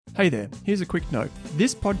Hey there, here's a quick note.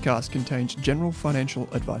 This podcast contains general financial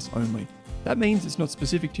advice only. That means it's not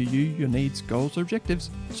specific to you, your needs, goals, or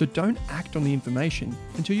objectives, so don't act on the information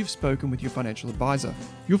until you've spoken with your financial advisor.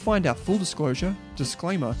 You'll find our full disclosure,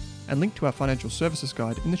 disclaimer, and link to our financial services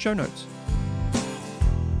guide in the show notes.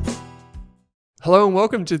 Hello and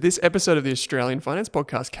welcome to this episode of the Australian Finance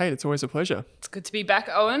Podcast. Kate, it's always a pleasure. It's good to be back,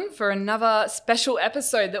 Owen, for another special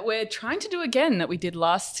episode that we're trying to do again that we did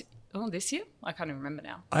this year? I can't even remember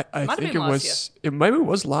now. I think maybe it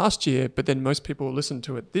was last year, but then most people listened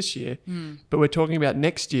to it this year. But we're talking about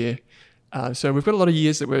next year. So we've got a lot of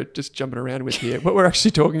years that we're just jumping around with here. What we're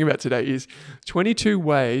actually talking about today is 22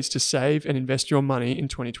 ways to save and invest your money in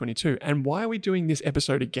 2022. And why are we doing this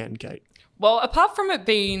episode again, Kate? Well, apart from it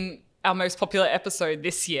being our most popular episode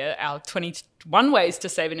this year, our 21 ways to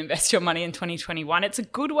save and invest your money in 2021, it's a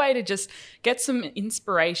good way to just get some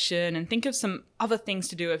inspiration and think of some other things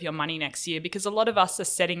to do with your money next year, because a lot of us are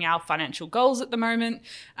setting our financial goals at the moment.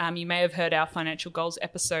 You may have heard our financial goals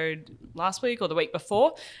episode last week or the week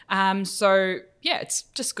before. So yeah, it's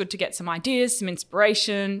just good to get some ideas, some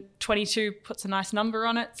inspiration. 22 puts a nice number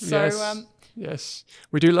on it. So Yes.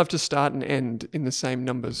 We do love to start and end in the same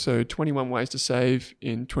numbers. So 21 ways to save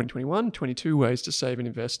in 2021, 22 ways to save and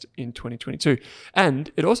invest in 2022.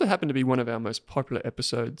 And it also happened to be one of our most popular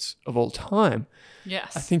episodes of all time.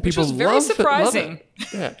 Yes. I think people which was very surprising. Love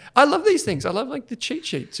it. Yeah. I love these things. I love like the cheat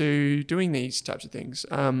sheet to doing these types of things.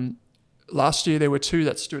 Last year there were two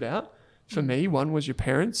that stood out for me. One was your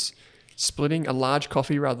parents splitting a large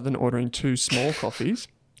coffee rather than ordering two small coffees.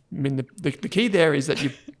 I mean, the key there is that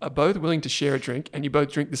you are both willing to share a drink and you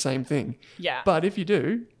both drink the same thing. Yeah. But if you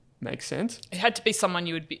do, makes sense. It had to be someone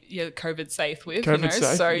you would be COVID safe with, Safe.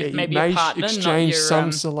 So yeah, maybe a partner, exchange not your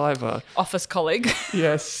some saliva. office colleague.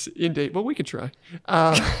 Yes, indeed. Well, we could try.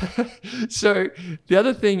 So the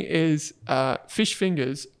other thing is fish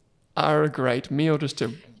fingers are a great meal just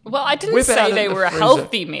to Well, I didn't say they were a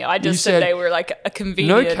healthy meal. I just said they were like a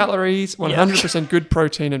convenient. No calories, 100% good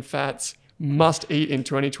protein and fats. Must eat in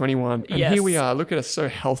 2021. And Here we are. Look at us, so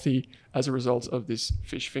healthy as a result of this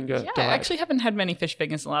fish finger diet. I actually haven't had many fish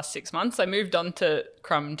fingers in the last 6 months. I moved on to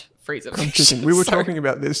crumbed freezer fish. Chicken. We were talking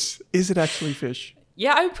about this. Is it actually fish?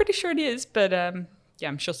 Yeah, I'm pretty sure it is. But I'm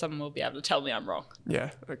sure someone will be able to tell me I'm wrong. Yeah,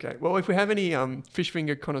 okay. Well, if we have any fish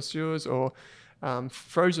finger connoisseurs or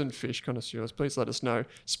frozen fish connoisseurs, please let us know.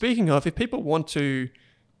 Speaking of, if people want to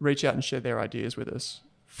reach out and share their ideas with us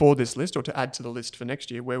for this list or to add to the list for next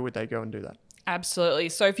year, where would they go and do that? Absolutely.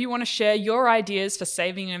 So if you want to share your ideas for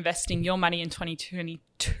saving and investing your money in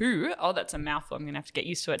 2022, that's a mouthful. I'm going to have to get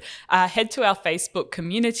used to it. Head to our Facebook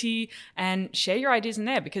community and share your ideas in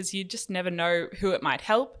there, because you just never know who it might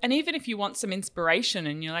help. And even if you want some inspiration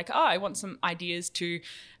and you're like, I want some ideas to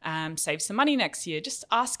save some money next year, just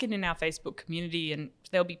ask it in our Facebook community and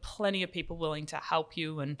there'll be plenty of people willing to help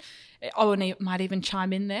you. And it might even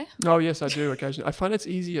chime in there. Oh, yes, I do occasionally. I find it's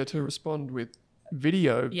easier to respond with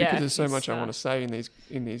video because there's so much I want to say in these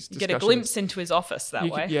discussions. Get a glimpse into his office that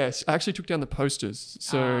way. Yes, I actually took down the posters.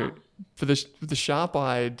 So for the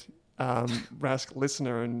sharp-eyed Rask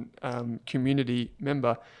listener and community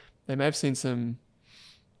member, they may have seen some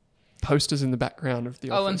posters in the background of the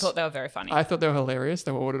office. And thought they were very funny. I thought they were hilarious.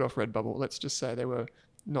 They were ordered off Redbubble. Let's just say they were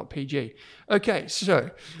not PG. Okay,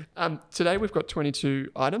 so today we've got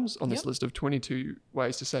 22 items on this list of 22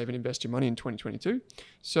 ways to save and invest your money in 2022.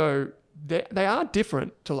 So they are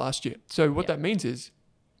different to last year. So what that means is,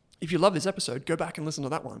 if you love this episode, go back and listen to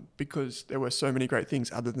that one, because there were so many great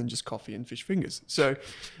things other than just coffee and fish fingers. So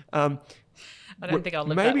I don't think I'll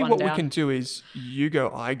live that one down. Maybe what we can do is you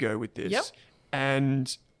go, I go with this,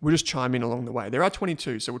 and we'll just chime in along the way. There are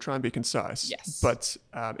 22, so we'll try and be concise. Yes. But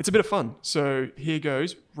it's a bit of fun. So here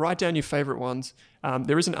goes. Write down your favorite ones.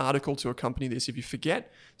 There is an article to accompany this if you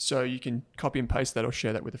forget, so you can copy and paste that or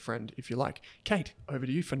share that with a friend if you like. Kate, over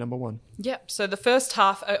to you for number one. Yep. So the first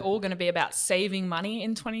half are all going to be about saving money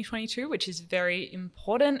in 2022, which is very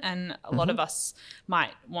important. And a lot of us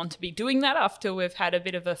might want to be doing that after we've had a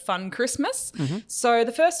bit of a fun Christmas. So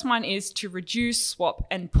the first one is to reduce, swap,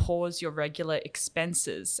 and pause your regular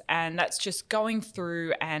expenses. And that's just going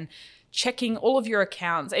through and checking all of your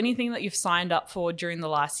accounts, anything that you've signed up for during the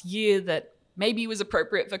last year that maybe was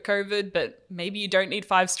appropriate for COVID, but maybe you don't need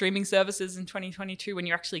 5 streaming services in 2022 when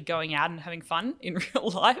you're actually going out and having fun in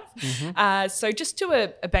real life. So just do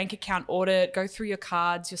a bank account audit, go through your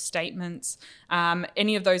cards, your statements,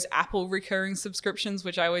 any of those Apple recurring subscriptions,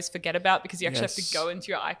 which I always forget about because you actually have to go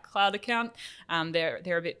into your iCloud account.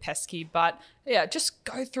 They're a bit pesky, but yeah, just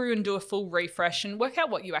go through and do a full refresh and work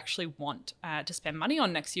out what you actually want to spend money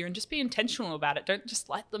on next year, and just be intentional about it. Don't just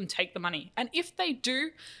let them take the money. And if they do,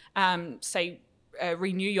 say,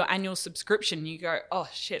 renew your annual subscription. You go, oh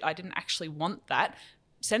shit, I didn't actually want that.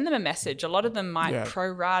 Send them a message. A lot of them might pro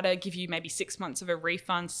rata, give you maybe 6 months of a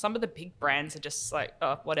refund. Some of the big brands are just like,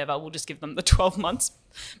 oh, whatever, we'll just give them the 12 months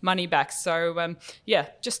money back. So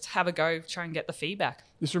just have a go, try and get the feedback.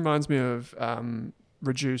 This reminds me of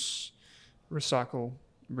reduce, recycle,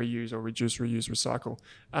 reuse, or reduce, reuse, recycle.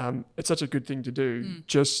 It's such a good thing to do.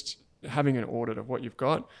 Just having an audit of what you've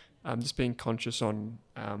got, just being conscious on,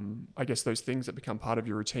 I guess, those things that become part of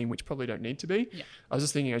your routine, which probably don't need to be. Yeah. I was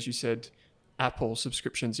just thinking, as you said, Apple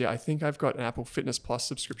subscriptions. Yeah, I think I've got an Apple Fitness Plus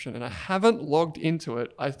subscription and I haven't logged into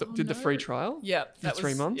it. I did the free trial for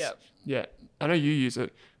 3 months. Yeah, I know you use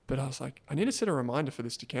it, but I was like, I need to set a reminder for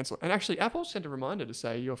this to cancel. And actually, Apple sent a reminder to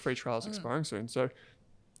say your free trial is expiring soon. So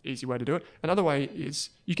easy way to do it. Another way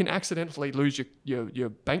is you can accidentally lose your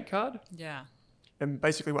bank card. Yeah. And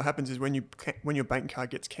basically what happens is when your bank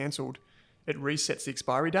card gets cancelled, it resets the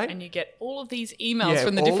expiry date. And you get all of these emails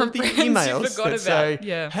from the different brands you forgot about.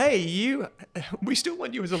 Say, hey, we still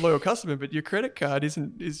want you as a loyal customer, but your credit card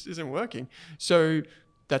isn't working. So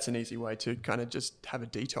that's an easy way to kind of just have a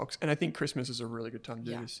detox. And I think Christmas is a really good time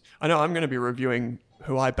to do this. I know I'm going to be reviewing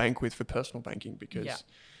who I bank with for personal banking because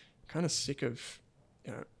I'm kind of sick of,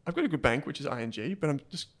 I've got a good bank, which is ING, but I'm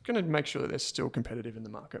just going to make sure that they're still competitive in the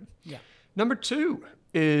market. Yeah. Number 2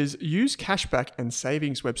 is use cashback and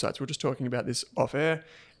savings websites. We're just talking about this off air.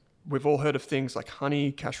 We've all heard of things like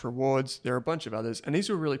Honey, Cash Rewards. There are a bunch of others. And these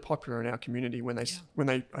were really popular in our community when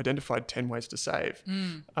they identified 10 ways to save.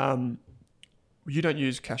 You don't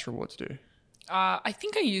use Cash Rewards, do you? I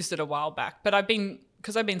think I used it a while back, but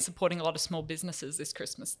because I've been supporting a lot of small businesses this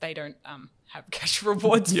Christmas, they don't have Cash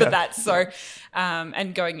Rewards for that. So,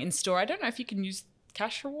 and going in store, I don't know if you can use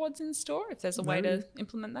Cash Rewards in store, if there's a way to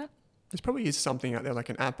implement that. There probably is something out there like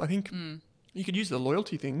an app. I think you could use the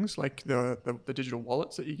loyalty things like the digital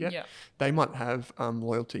wallets that you get. Yeah. They might have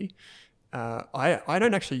loyalty. I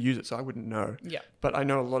don't actually use it, so I wouldn't know. Yeah. But I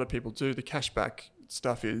know a lot of people do. The cashback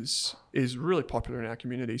stuff is really popular in our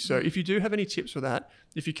community. So if you do have any tips for that,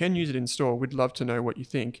 if you can use it in store, we'd love to know what you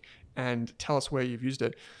think and tell us where you've used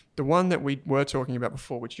it. The one that we were talking about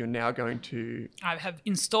before, which you're now going to... I have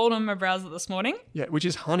installed on my browser this morning. Yeah, which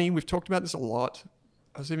is Honey. We've talked about this a lot.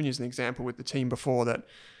 I was even using an example with the team before that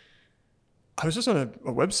I was just on a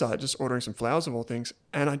website just ordering some flowers of all things,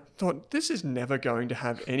 and I thought this is never going to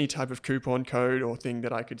have any type of coupon code or thing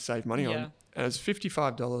that I could save money on. And it was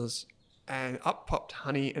 $55 and up popped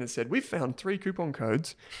Honey and it said, we've found 3 coupon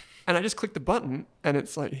codes. And I just clicked the button and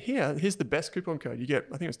it's like, here's the best coupon code. You get,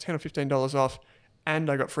 I think it was $10 or $15 off and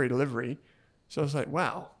I got free delivery. So I was like,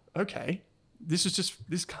 wow, okay. This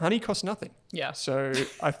Honey costs nothing. Yeah. So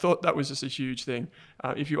I thought that was just a huge thing.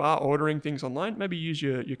 If you are ordering things online, maybe use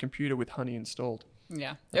your computer with Honey installed.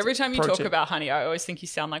 Yeah. Every time you talk about Honey, I always think you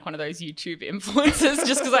sound like one of those YouTube influencers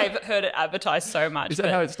just because I've heard it advertised so much. Is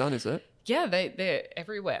that how it's done, is it? Yeah, they're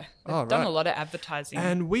everywhere. They've done a lot of advertising.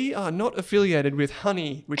 And we are not affiliated with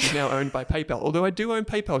Honey, which is now owned by PayPal, although I do own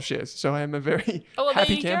PayPal shares, so I am a very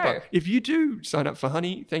happy camper. Go. If you do sign up for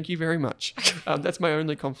Honey, thank you very much. That's my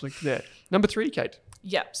only conflict there. Number 3, Kate.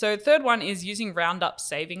 Yeah. So third one is using Roundup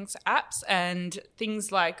savings apps and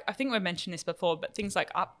things like, I think we've mentioned this before, but things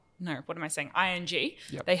like ING.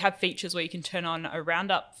 Yep. They have features where you can turn on a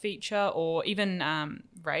Roundup feature or even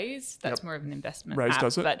Raise. That's more of an investment Raise app.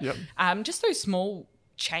 Does it. But just those small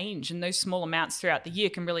change and those small amounts throughout the year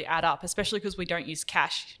can really add up, especially because we don't use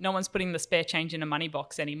cash. No one's putting the spare change in a money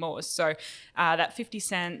box anymore. So that 50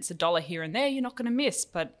 cents, $1 here and there, you're not going to miss,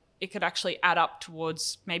 but it could actually add up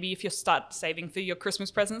towards maybe if you start saving for your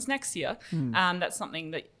Christmas presents next year. That's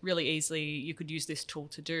something that really easily you could use this tool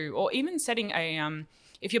to do. Or even setting a...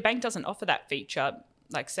 if your bank doesn't offer that feature,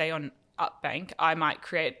 like say on UpBank, I might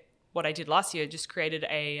create what I did last year, just created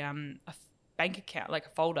a bank account, like a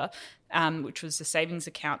folder, which was a savings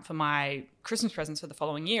account for my Christmas presents for the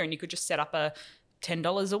following year. And you could just set up a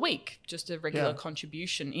 $10 a week, just a regular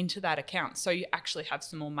contribution into that account. So you actually have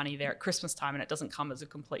some more money there at Christmas time and it doesn't come as a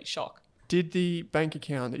complete shock. Did the bank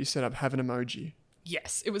account that you set up have an emoji?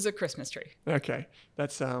 Yes, it was a Christmas tree. Okay.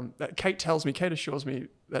 That's that Kate assures me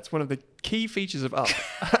that's one of the key features of Up,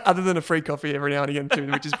 other than a free coffee every now and again too,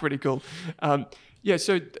 which is pretty cool.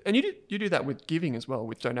 So and you do that with giving as well,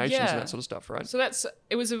 with donations and that sort of stuff, right? So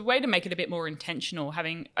it was a way to make it a bit more intentional.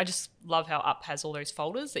 I just love how Up has all those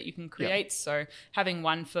folders that you can create. Yep. So having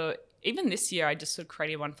one for, even this year, I just sort of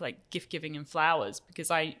created one for like gift giving and flowers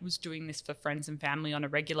because I was doing this for friends and family on a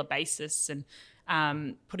regular basis. And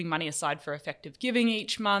putting money aside for effective giving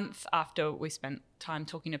each month after we spent time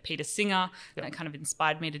talking to Peter Singer. And it kind of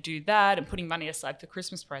inspired me to do that, and putting money aside for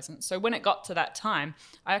Christmas presents. So when it got to that time,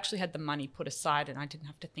 I actually had the money put aside and I didn't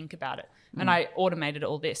have to think about it. And I automated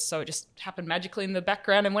all this. So it just happened magically in the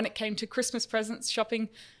background. And when it came to Christmas presents shopping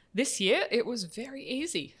this year, it was very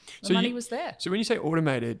easy. The money was there. So when you say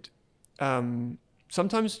automated,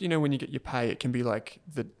 sometimes, when you get your pay, it can be like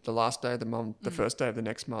the last day of the month, the first day of the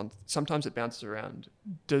next month. Sometimes it bounces around.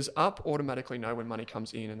 Does Up automatically know when money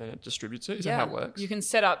comes in and then it distributes it? Is that how it works? You can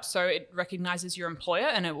set up so it recognizes your employer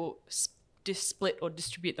and it will split or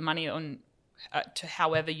distribute the money on to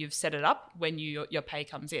however you've set it up when your pay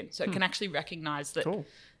comes in. So it can actually recognize that. Cool.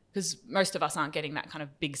 Because most of us aren't getting that kind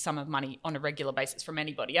of big sum of money on a regular basis from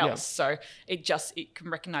anybody else. So it can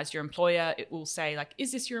recognize your employer. It will say, like,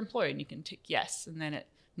 is this your employer? And you can tick yes. And then it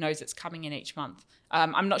knows it's coming in each month.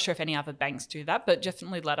 I'm not sure if any other banks do that, but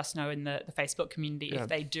definitely let us know in the Facebook community if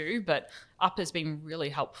they do. But Up has been really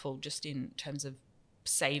helpful just in terms of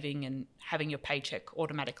saving and having your paycheck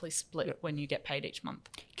automatically split when you get paid each month.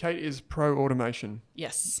 Kate is pro automation.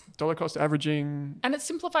 Yes. Dollar cost averaging. And it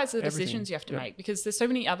simplifies the decisions you have to make, because there's so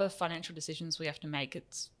many other financial decisions we have to make.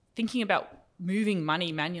 It's thinking about moving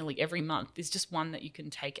money manually every month is just one that you can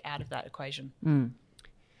take out of that equation.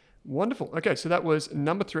 Wonderful. Okay, so that was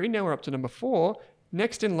number 3. Now we're up to number 4.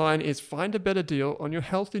 Next in line is find a better deal on your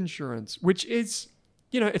health insurance, which is,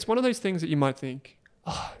 it's one of those things that you might think,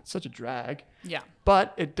 oh, it's such a drag. Yeah.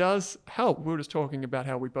 But it does help. We were just talking about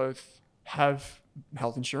how we both have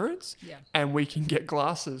health insurance and we can get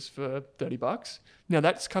glasses for $30. Now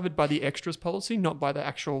that's covered by the extras policy, not by the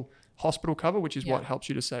actual hospital cover, which is what helps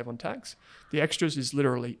you to save on tax. The extras is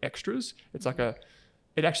literally extras. It's like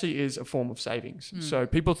it actually is a form of savings. So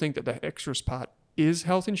people think that the extras part is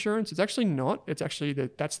health insurance. It's actually not. It's actually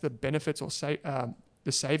that's the benefits or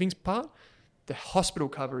the savings part. The hospital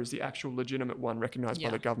cover is the actual legitimate one recognized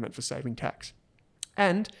by the government for saving tax.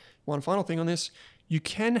 And one final thing on this, you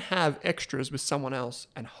can have extras with someone else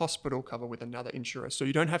and hospital cover with another insurer. So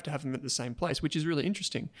you don't have to have them at the same place, which is really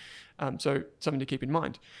interesting. So something to keep in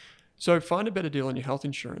mind. So find a better deal on your health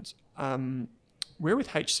insurance. We're with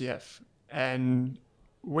HCF and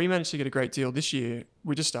we managed to get a great deal this year.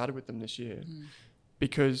 We just started with them this year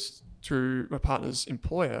because through my partner's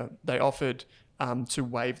employer, they offered to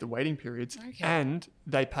waive the waiting periods, and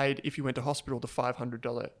they paid, if you went to hospital, the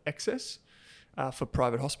 $500 excess for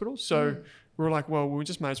private hospitals. So we were like, well, we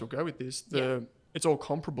just may as well go with this. It's all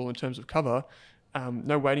comparable in terms of cover,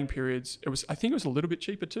 no waiting periods. I think it was a little bit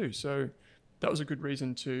cheaper too. So that was a good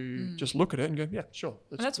reason to just look at it and go, yeah, sure.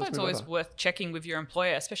 And that's why it's always worth checking with your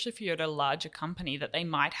employer, especially if you're at a larger company, that they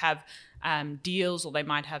might have deals or they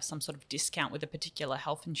might have some sort of discount with a particular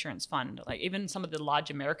health insurance fund. Like even some of the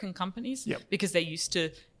large American companies, because they're used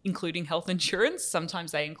to including health insurance,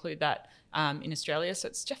 sometimes they include that in Australia. So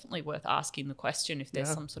it's definitely worth asking the question if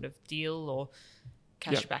there's some sort of deal or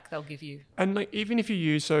cashback they'll give you. And like even if you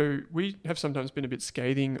use, so we have sometimes been a bit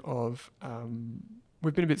scathing of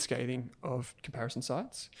comparison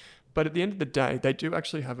sites, but at the end of the day, they do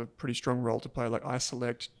actually have a pretty strong role to play. Like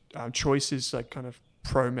iSelect, Choice is like kind of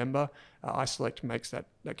pro member. iSelect makes that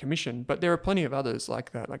commission, but there are plenty of others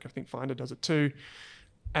like that. Like I think Finder does it too.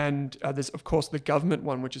 And there's of course the government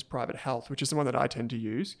one, which is private health, which is the one that I tend to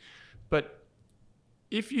use. But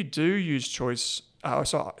if you do use Choice,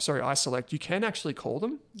 iSelect, you can actually call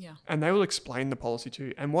them and they will explain the policy to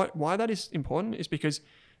you. And why that is important is because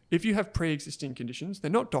if you have pre-existing conditions,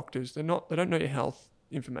 they're not doctors, they don't know your health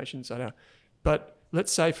information, etc. But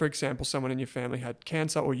let's say, for example, someone in your family had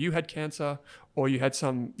cancer, or you had cancer, or you had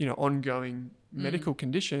some, ongoing medical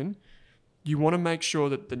condition, you want to make sure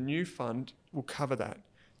that the new fund will cover that.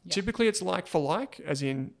 Yeah. Typically, it's like for like, as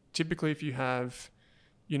in typically if you have,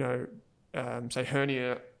 say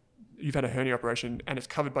hernia, you've had a hernia operation and it's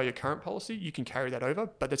covered by your current policy, you can carry that over,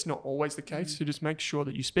 but that's not always the case. So just make sure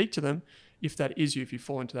that you speak to them if that is you, if you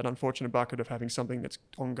fall into that unfortunate bucket of having something that's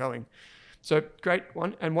ongoing. So great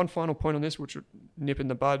one. And one final point on this, which would nip in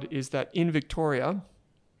the bud, is that in Victoria,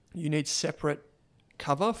 you need separate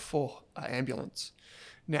cover for ambulance.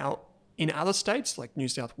 Now, in other states like New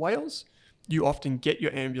South Wales, you often get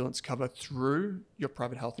your ambulance cover through your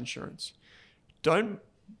private health insurance. Don't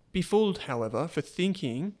be fooled, however, for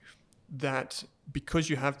thinking that because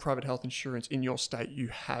you have private health insurance in your state, you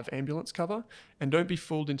have ambulance cover. And don't be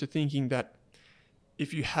fooled into thinking that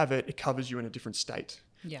if you have it, it covers you in a different state.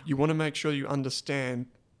 Yeah. You want to make sure you understand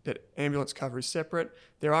that ambulance cover is separate.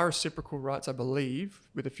 There are reciprocal rights, I believe,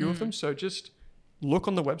 with a few of them. So just look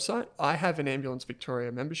on the website. I have an Ambulance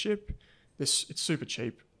Victoria membership. It's super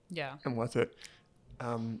cheap and worth it.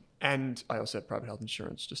 And I also have private health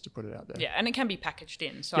insurance, just to put it out there. Yeah, and it can be packaged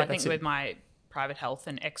in. So Yeah, I think that's it. with my private health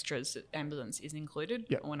and extras, ambulance is included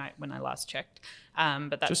Yep. when I last checked.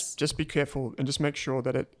 But that's Just be careful and just make sure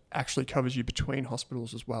that it actually covers you between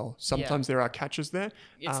hospitals as well. Sometimes there are catches there.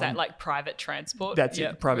 it's that like private transport. That's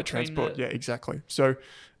Yeah, it, private between transport. Yeah, exactly. So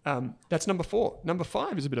that's number 4. Number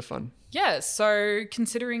 5 is a bit of fun. Yeah, so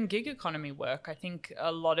considering gig economy work, I think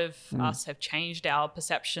a lot of us have changed our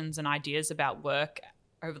perceptions and ideas about work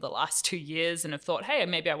over the last 2 years and have thought, hey,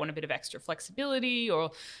 maybe I want a bit of extra flexibility,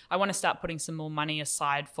 or I want to start putting some more money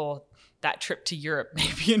aside for that trip to Europe,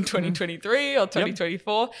 maybe in 2023 or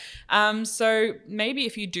 2024. So maybe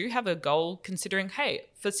if you do have a goal, considering, hey,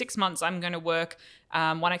 for 6 months, I'm going to work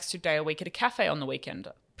 1 extra day a week at a cafe on the weekend.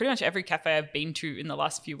 Pretty much every cafe I've been to in the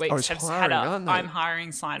last few weeks has had aren't they? I'm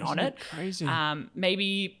hiring sign on it. Crazy.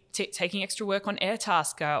 Maybe taking extra work on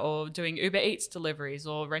Airtasker or doing Uber Eats deliveries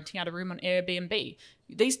or renting out a room on Airbnb.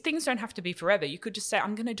 These things don't have to be forever. You could just say,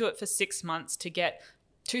 I'm going to do it for 6 months to get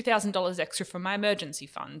 $2,000 extra from my emergency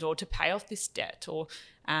fund, or to pay off this debt, or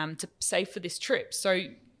to save for this trip. So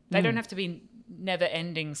they don't have to be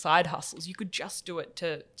never-ending side hustles. You could just do it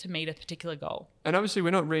to meet a particular goal. And obviously,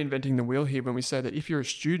 we're not reinventing the wheel here when we say that if you're a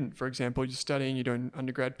student, for example, you're studying, you're doing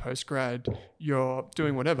undergrad, postgrad, you're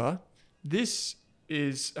doing whatever, this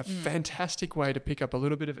is a fantastic way to pick up a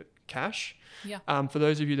little bit of cash. Yeah. For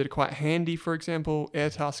those of you that are quite handy, for example,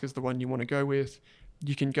 Airtasker is the one you want to go with.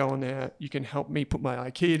 You can go on there. You can help me put my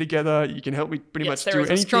IKEA together. You can help me pretty much do anything.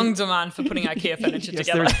 There is a strong demand for putting IKEA furniture Yes,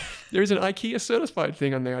 together. There is an IKEA certified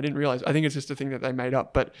thing on there. I didn't realize. I think it's just a thing that they made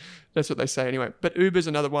up, but that's what they say anyway. But Uber's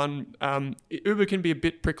another one. Uber can be a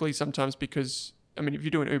bit prickly sometimes because, I mean, if you're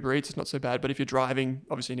doing Uber Eats, it's not so bad. But if you're driving,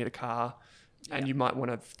 obviously you need a car, and you might want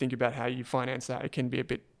to think about how you finance that. It can be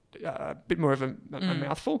a bit more of a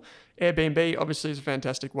mouthful. Airbnb obviously is a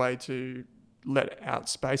fantastic way to let out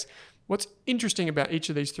space. What's interesting about each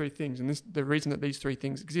of these 3 things, and the reason that these 3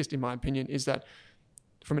 things exist, in my opinion, is that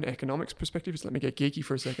from an economics perspective, just let me get geeky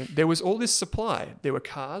for a second, there was all this supply. There were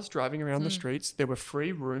cars driving around the streets. There were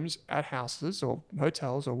free rooms at houses or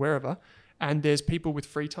hotels or wherever, and there's people with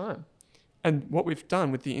free time. And what we've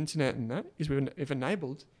done with the internet and that is we've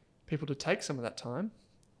enabled people to take some of that time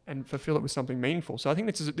and fulfill it with something meaningful. So I think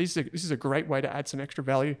this is a great way to add some extra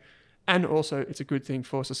value. And also, it's a good thing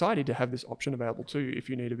for society to have this option available too if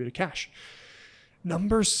you need a bit of cash.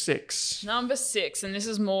 Number 6. Number 6, and this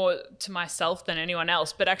is more to myself than anyone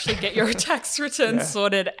else, but actually get your tax return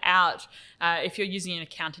sorted out. If you're using an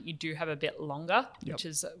accountant, you do have a bit longer, which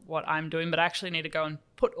is what I'm doing, but I actually need to go and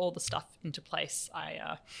put all the stuff into place.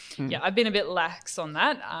 I've been a bit lax on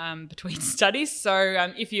that between studies.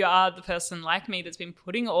 So if you are the person like me that's been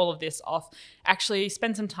putting all of this off, actually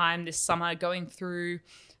spend some time this summer going through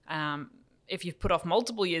if you've put off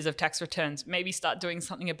multiple years of tax returns, maybe start doing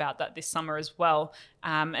something about that this summer as well,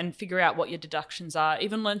 and figure out what your deductions are.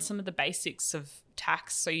 Even learn some of the basics of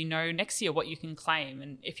tax so you know next year what you can claim.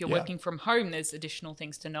 And if you're working from home, there's additional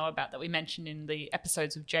things to know about that we mentioned in the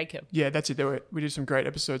episodes of Jacob. Yeah, that's it. We did some great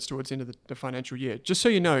episodes towards the end of the financial year. Just so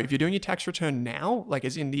you know, if you're doing your tax return now, like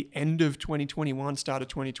as in the end of 2021, start of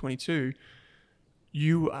 2022,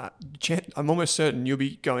 I'm almost certain you'll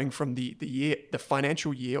be going from the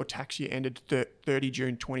financial year or tax year ended 30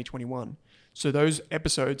 June 2021. So those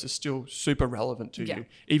episodes are still super relevant to you,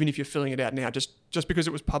 even if you're filling it out now. Just because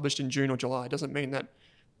it was published in June or July doesn't mean that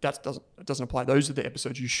doesn't apply. Those are the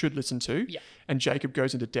episodes you should listen to. Yeah. And Jacob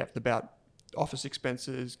goes into depth about office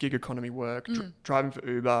expenses, gig economy work, driving for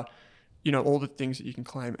Uber, all the things that you can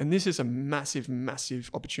claim. And this is a massive,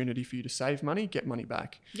 massive opportunity for you to save money, get money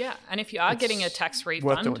back. Yeah. And if you are getting a tax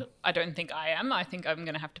refund, I don't think I am. I think I'm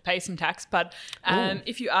going to have to pay some tax. But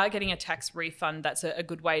if you are getting a tax refund, that's a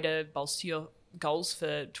good way to bolster your goals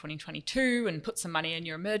for 2022 and put some money in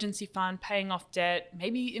your emergency fund, paying off debt,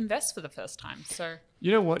 maybe invest for the first time. So,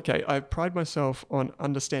 you know what, Kate? I pride myself on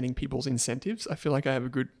understanding people's incentives. I feel like I have a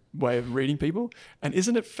good way of reading people. And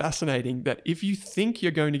isn't it fascinating that if you think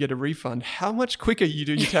you're going to get a refund, how much quicker you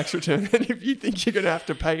do your tax return than if you think you're going to have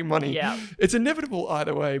to pay money? Yeah. It's inevitable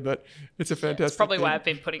either way, but it's a fantastic it's probably thing. why I've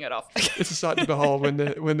been putting it off. It's a sight to behold when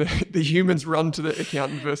the humans run to the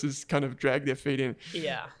accountant versus kind of drag their feet in.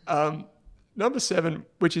 Yeah. Number 7,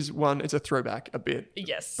 which is one, it's a throwback a bit.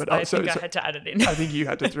 Yes, but I think I had to add it in. I think you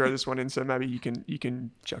had to throw this one in, so maybe you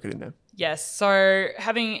can chuck it in there. Yes, so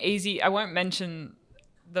having easy, I won't mention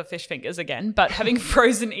the fish fingers again, but having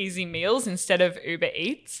frozen easy meals instead of Uber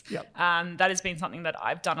Eats, that has been something that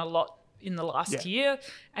I've done a lot in the last year,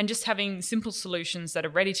 and just having simple solutions that are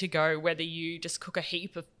ready to go, whether you just cook a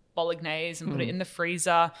heap of bolognese and put it in the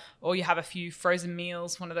freezer, or you have a few frozen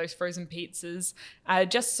meals, one of those frozen pizzas,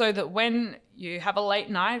 just so that when you have a late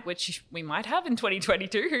night, which we might have in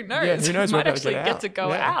 2022, who knows? Yeah, who knows? We might actually get to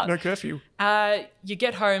go out. No curfew. You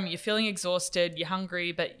get home, you're feeling exhausted, you're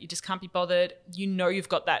hungry, but you just can't be bothered. You know you've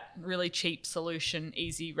got that really cheap solution,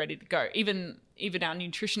 easy, ready to go. Even our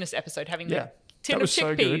nutritionist episode having the tin of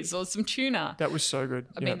chickpeas or some tuna. That was so good.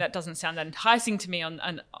 I mean, that doesn't sound that enticing to me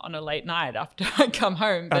on a late night after I come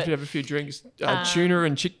home. But, after you have a few drinks, tuna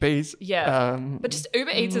and chickpeas. Yeah. But just Uber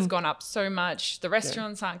Eats has gone up so much. The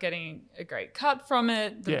restaurants aren't getting a great cut from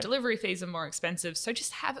it. The delivery fees are more expensive. So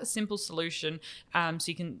just have a simple solution so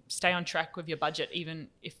you can stay on track with your budget, even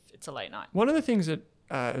if it's a late night. One of the things that,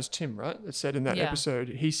 it was Tim, right, that said in that episode,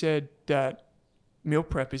 he said that meal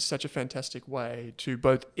prep is such a fantastic way to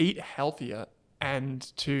both eat healthier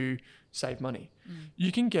and to save money.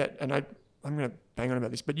 You can get, and I'm going to bang on about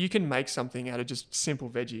this, but you can make something out of just simple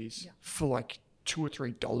veggies for like $2 or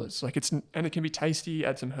 $3. Like and it can be tasty,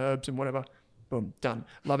 add some herbs and whatever. Boom, done.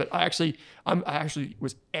 Love it. I actually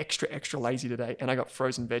was extra lazy today, and I got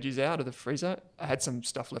frozen veggies out of the freezer. I had some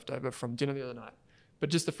stuff left over from dinner the other night, but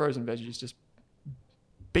just the frozen veggies just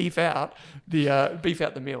beef out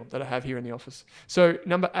the meal that I have here in the office. So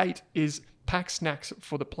number 8 is pack snacks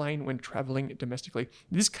for the plane when traveling domestically.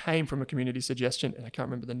 This came from a community suggestion, and I can't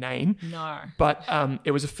remember the name. No. But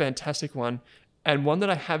it was a fantastic one, and one that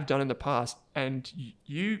I have done in the past. And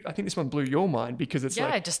I think this one blew your mind because it's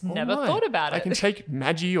I just never thought about it. I can take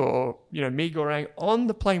Maggi or mee goreng on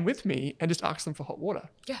the plane with me and just ask them for hot water.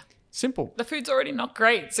 Yeah. Simple. The food's already not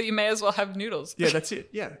great, so you may as well have noodles. Yeah, that's it.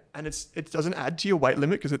 Yeah, and it doesn't add to your weight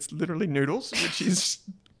limit because it's literally noodles, which is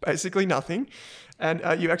basically nothing. And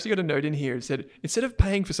you actually got a note in here. It said, instead of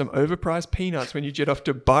paying for some overpriced peanuts when you jet off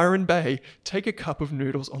to Byron Bay, take a cup of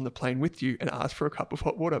noodles on the plane with you and ask for a cup of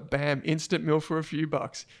hot water. Bam, instant meal for a few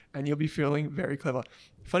bucks. And you'll be feeling very clever.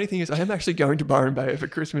 Funny thing is, I am actually going to Byron Bay over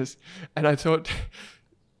Christmas. And I thought,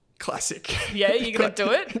 classic. Yeah, you're going to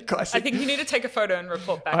do it? Classic. I think you need to take a photo and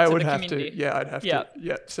report back to the community. I would have to. Yeah, I'd have to.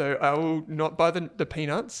 Yeah. So I will not buy the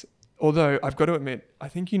peanuts. Although I've got to admit, I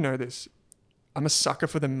think you know this. I'm a sucker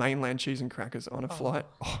for the mainland cheese and crackers on a flight.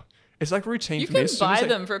 Oh, it's like routine for me. You can buy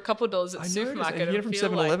them for a couple of dollars at the supermarket. And you get them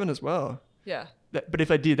from 7-Eleven as well. Yeah. But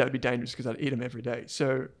if I did, that would be dangerous because I'd eat them every day.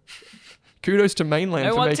 So kudos to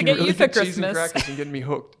mainland for making really good cheese and crackers and getting me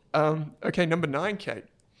hooked. Okay, number 9, Kate.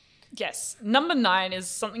 Yes. Number 9 is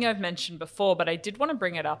something I've mentioned before, but I did want to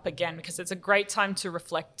bring it up again because it's a great time to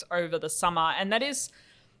reflect over the summer. And that is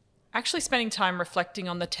actually spending time reflecting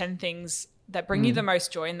on the 10 things that bring you the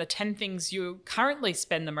most joy and the 10 things you currently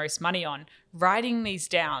spend the most money on, writing these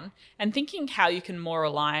down and thinking how you can more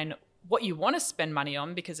align what you want to spend money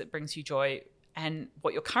on because it brings you joy and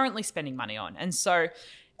what you're currently spending money on. And so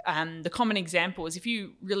the common example is if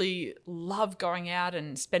you really love going out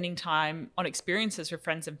and spending time on experiences with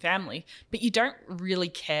friends and family, but you don't really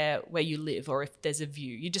care where you live or if there's a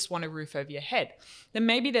view, you just want a roof over your head, then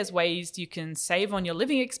maybe there's ways you can save on your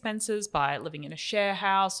living expenses by living in a share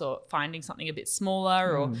house or finding something a bit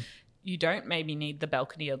smaller or you don't maybe need the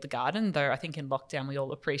balcony or the garden, though I think in lockdown we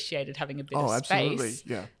all appreciated having a bit of space. Absolutely.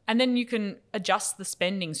 Yeah. And then you can adjust the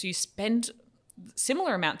spending. So you spend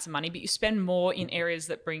similar amounts of money, but you spend more in areas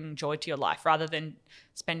that bring joy to your life rather than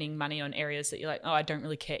spending money on areas that you're like, oh, I don't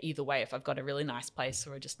really care either way if I've got a really nice place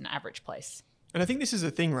or just an average place. And I think this is the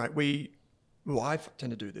thing, right? I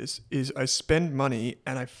tend to do this, is I spend money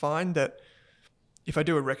and I find that if I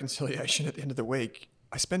do a reconciliation at the end of the week,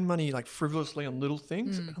 I spend money like frivolously on little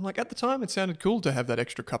things. And I'm like, at the time it sounded cool to have that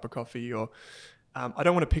extra cup of coffee or I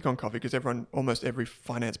don't want to pick on coffee because almost every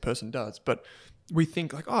finance person does, but we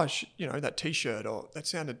think like, oh, that t-shirt or that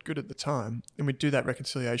sounded good at the time. And we do that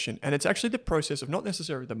reconciliation. And it's actually the process of not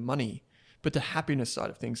necessarily the money, but the happiness side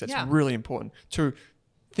of things that's really important to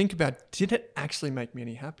think about, did it actually make me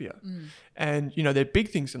any happier? And, there are big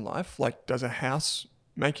things in life, like does a house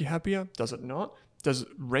make you happier? Does it not? Does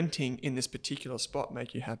renting in this particular spot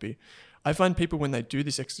make you happy? I find people when they do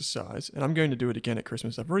this exercise, and I'm going to do it again at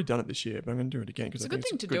Christmas. I've already done it this year, but I'm going to do it again because it's a good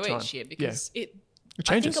thing to do each year because it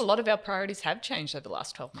changes. I think a lot of our priorities have changed over the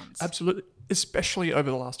last 12 months. Absolutely, especially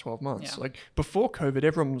over the last 12 months. Yeah. Like before COVID,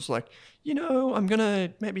 everyone was like, I'm going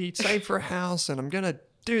to maybe save for a house and I'm going to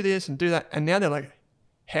do this and do that. And now they're like,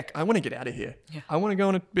 heck, I want to get out of here. Yeah. I want to go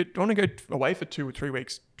I want to go away for 2 or 3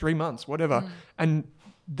 weeks, 3 months, whatever. And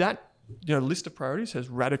that list of priorities has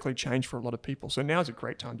radically changed for a lot of people. So now is a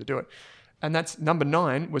great time to do it. And that's number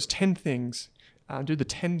 9 was 10 things. Do the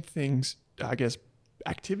 10 things, I guess,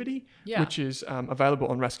 activity, which is available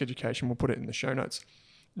on Rask Education. We'll put it in the show notes.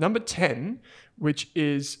 Number 10, which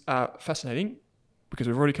is fascinating because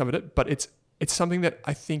we've already covered it, but it's it's something that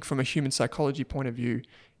I think from a human psychology point of view,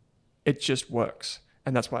 it just works.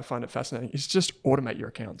 And that's why I find it fascinating. It's just automate your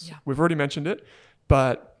accounts. Yeah. We've already mentioned it,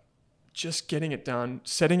 but just getting it done,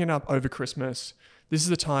 setting it up over Christmas. This is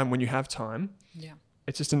the time when you have time. Yeah.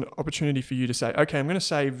 It's just an opportunity for you to say, okay, I'm going to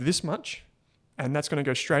save this much, and that's going to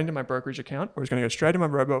go straight into my brokerage account, or it's going to go straight to my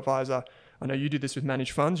robo-advisor. I know you do this with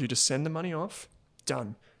managed funds. You just send the money off,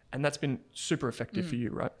 done. And that's been super effective for you,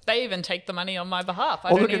 right? They even take the money on my behalf. I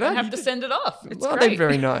Oh, don't look at even that. have You to did- send it off. It's Well, great. they're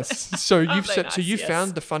very nice. So you've Aren't they said, nice? so you Yes.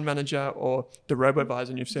 found the fund manager or the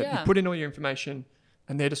robo-advisor, and you've said, Yeah. you put in all your information,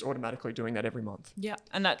 and they're just automatically doing that every month. Yeah,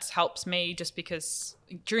 and that helps me just because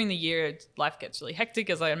during the year life gets really hectic,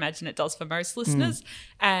 as I imagine it does for most listeners.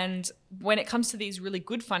 And when it comes to these really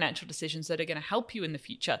good financial decisions that are going to help you in the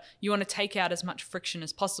future, you want to take out as much friction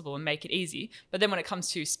as possible and make it easy. But then when it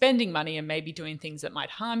comes to spending money and maybe doing things that might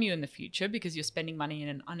harm you in the future because you're spending money in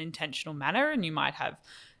an unintentional manner and you might have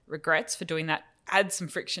regrets for doing that, add some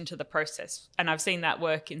friction to the process. And I've seen that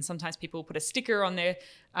work in sometimes people put a sticker on their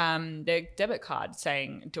debit card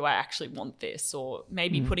saying, do I actually want this? Or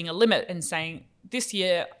maybe putting a limit and saying, this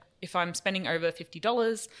year, if I'm spending over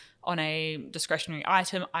 $50 on a discretionary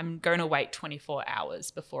item, I'm going to wait 24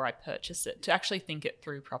 hours before I purchase it, to actually think it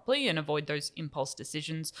through properly and avoid those impulse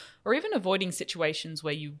decisions, or even avoiding situations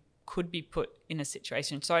where you could be put in a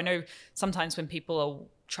situation. So I know sometimes when people are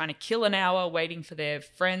trying to kill an hour waiting for their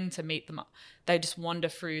friend to meet them up, they just wander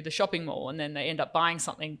through the shopping mall and then they end up buying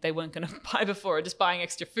something they weren't going to buy before, or just buying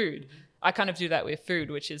extra food. I kind of do that with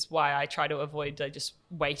food, which is why I try to avoid just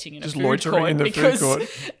waiting in Just a food loitering court, in the food because court.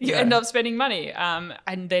 you Yeah. end up spending money,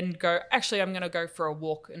 and then go, actually, I'm going to go for a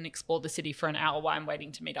walk and explore the city for an hour while I'm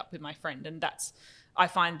waiting to meet up with my friend. And I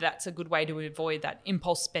find that's a good way to avoid that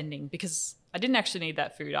impulse spending, because I didn't actually need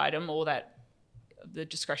that food item or the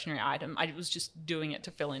discretionary item. I was just doing it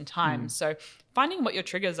to fill in time. So finding what your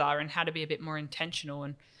triggers are and how to be a bit more intentional.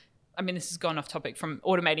 And I mean, this has gone off topic from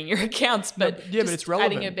automating your accounts, but but just it's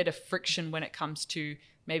relevant. adding a bit of friction when it comes to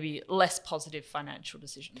maybe less positive financial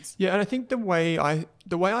decisions. Yeah, and I think the way I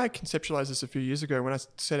conceptualized this a few years ago when I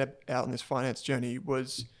set out on this finance journey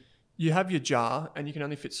was, you have your jar and you can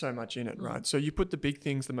only fit so much in it, right? So you put the big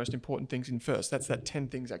things, the most important things in first. That's that 10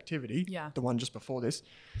 things activity, the one just before this.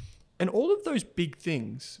 And all of those big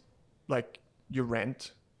things, like your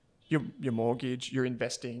rent, your mortgage, your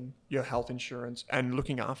investing, your health insurance, and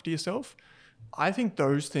looking after yourself, I think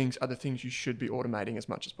those things are the things you should be automating as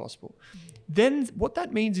much as possible. Then what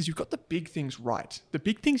that means is you've got the big things right. The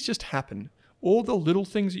big things just happen. All the little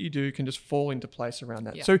things that you do can just fall into place around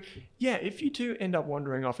that. Yeah. So yeah, if you do end up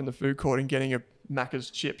wandering off in the food court and getting a Macca's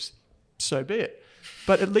chips, so be it.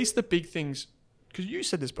 But at least the big things, because you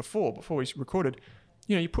said this before we recorded,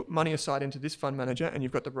 you put money aside into this fund manager and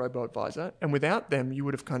you've got the robo-advisor, and without them, you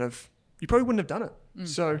probably wouldn't have done it.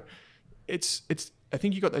 So it's I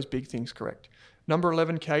think you got those big things correct. Number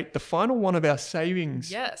 11, Kate, the final one of our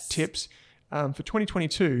savings tips for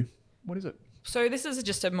 2022. What is it? So this is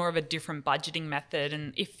just more of a different budgeting method.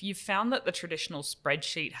 And if you've found that the traditional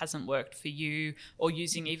spreadsheet hasn't worked for you, or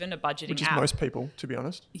using even a budgeting Which is app, most people, to be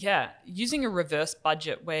honest. yeah, using a reverse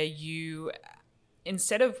budget where you,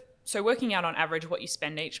 instead of, so working out on average what you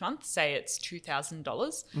spend each month, say it's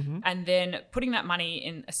 $2,000, and then putting that money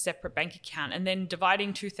in a separate bank account, and then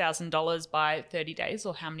dividing $2,000 by 30 days,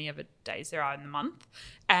 or how many ever days there are in the month,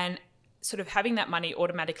 and sort of having that money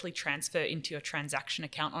automatically transfer into your transaction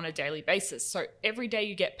account on a daily basis. So every day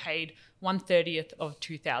you get paid 1/30 of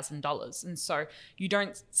 $2,000. And so you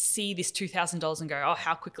don't see this $2,000 and go, oh,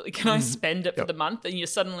 how quickly can I spend it for the month? And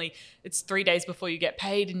it's 3 days before you get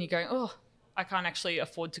paid and you're going, oh, I can't actually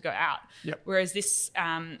afford to go out. Yep. Whereas this,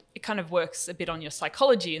 it kind of works a bit on your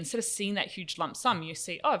psychology. Instead of seeing that huge lump sum, you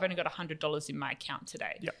see, oh, I've only got $100 in my account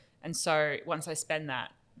today. Yep. And so once I spend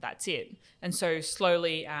that, that's it. And so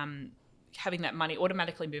slowly having that money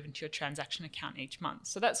automatically move into your transaction account each month.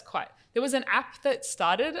 So that's there was an app that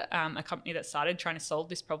started, a company that started trying to solve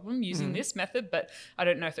this problem using this method, but I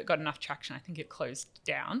don't know if it got enough traction. I think it closed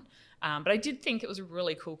down. But I did think it was a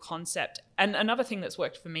really cool concept. And another thing that's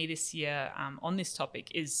worked for me this year on this topic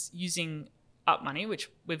is using Up Money, which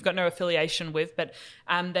we've got no affiliation with, but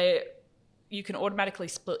you can automatically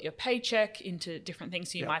split your paycheck into different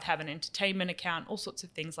things. So you might have an entertainment account, all sorts of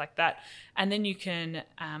things like that. And then you can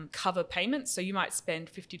cover payments. So you might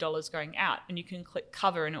spend $50 going out and you can click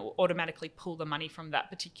cover and it will automatically pull the money from that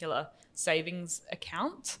particular savings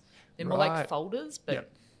account. They're more like folders,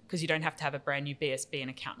 but because you don't have to have a brand new BSB and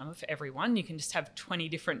account number for everyone. You can just have 20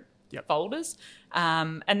 different folders.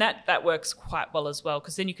 And that works quite well as well,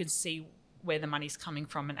 because then you can see where the money's coming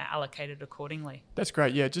from and allocate it accordingly. That's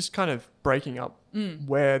great. Yeah, just kind of breaking up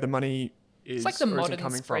where the money is. It's like the or is it modern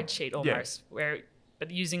coming from. spreadsheet almost, but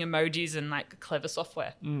using emojis and like clever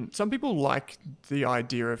software. Some people like the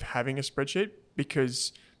idea of having a spreadsheet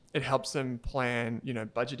because it helps them plan,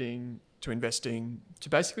 budgeting to investing to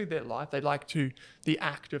basically their life. They like the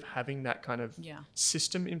act of having that kind of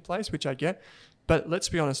system in place, which I get. But let's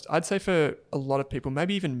be honest, I'd say for a lot of people,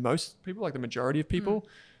 maybe even most people, like the majority of people,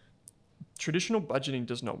 traditional budgeting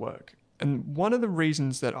does not work. And one of the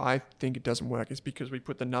reasons that I think it doesn't work is because we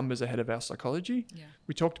put the numbers ahead of our psychology. Yeah.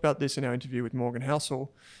 We talked about this in our interview with Morgan Housel.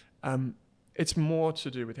 It's more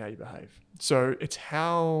to do with how you behave. So it's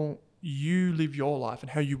how you live your life and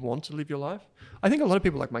how you want to live your life. I think a lot of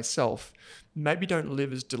people like myself maybe don't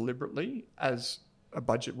live as deliberately as a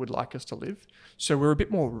budget would like us to live. So we're a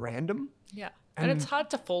bit more random. Yeah. And it's hard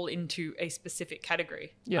to fall into a specific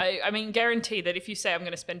category. Yeah. I mean, guarantee that if you say I'm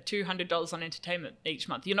going to spend $200 on entertainment each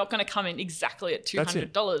month, you're not going to come in exactly at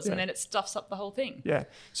 $200 and then it stuffs up the whole thing. Yeah.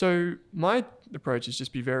 So my approach is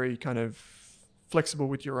just be very kind of flexible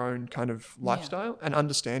with your own kind of lifestyle and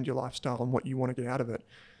understand your lifestyle and what you want to get out of it.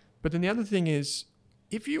 But then the other thing is,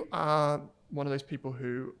 if you are one of those people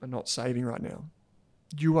who are not saving right now,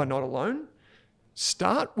 you are not alone.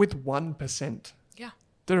 Start with 1%. Yeah.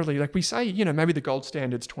 Literally, like we say, maybe the gold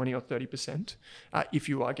standard's 20 or 30%. If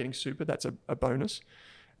you are getting super, that's a bonus.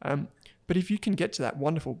 But if you can get to that,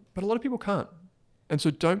 wonderful. But a lot of people can't. And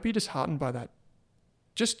so don't be disheartened by that.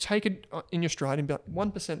 Just take it in your stride and be like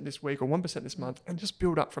 1% this week or 1% this month and just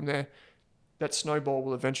build up from there. That snowball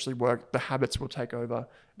will eventually work. The habits will take over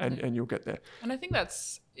and you'll get there. And I think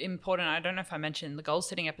that's important. I don't know if I mentioned the goal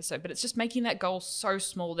setting episode, but it's just making that goal so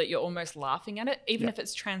small that you're almost laughing at it. Even if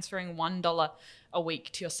it's transferring $1 a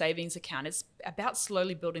week to your savings account, it's about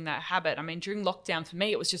slowly building that habit. I mean, during lockdown for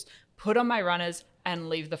me, it was just put on my runners and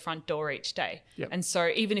leave the front door each day. Yep. And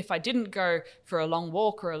so even if I didn't go for a long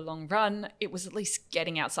walk or a long run, it was at least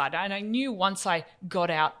getting outside. And I knew once I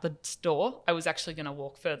got out the door, I was actually going to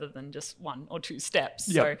walk further than just 1 or 2 steps.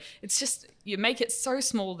 Yep. So it's just, you make it so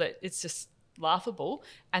small that it's just laughable,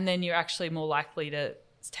 and then you're actually more likely to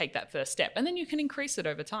take that first step, and then you can increase it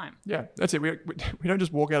over time. Yeah, that's it. We don't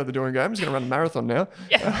just walk out of the door and go, I'm just going to run a marathon now.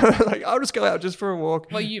 Yeah. Like, I'll just go out just for a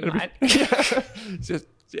walk. Well, you might.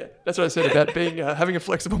 Yeah, that's what I said about being having a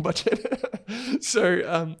flexible budget.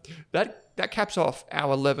 So that caps off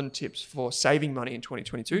our 11 tips for saving money in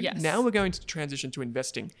 2022. Yes. Now we're going to transition to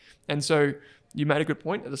investing. And so you made a good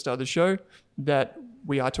point at the start of the show that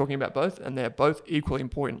we are talking about both, and they're both equally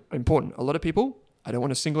important. A lot of people, I don't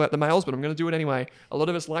want to single out the males, but I'm going to do it anyway. A lot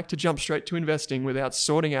of us like to jump straight to investing without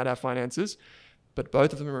sorting out our finances, but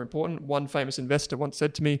both of them are important. One famous investor once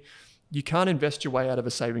said to me, you can't invest your way out of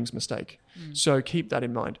a savings mistake. So keep that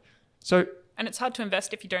in mind. And it's hard to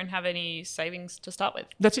invest if you don't have any savings to start with.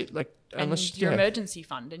 That's it. And your emergency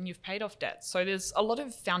fund, and you've paid off debt. So there's a lot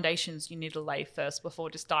of foundations you need to lay first before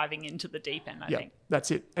just diving into the deep end, I think.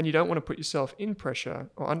 That's it. And you don't want to put yourself in pressure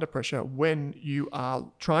or under pressure when you are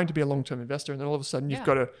trying to be a long-term investor, and then all of a sudden you've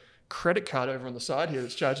got a credit card over on the side here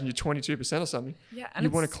that's charging you 22% or something. Yeah, and you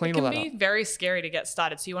want to clean all that up. It can be very scary to get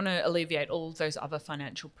started. So you want to alleviate all of those other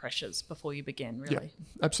financial pressures before you begin, really.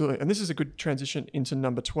 Yeah, absolutely. And this is a good transition into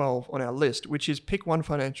number 12 on our list, which is pick one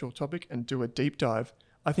financial topic and do a deep dive.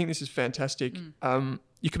 I think this is fantastic.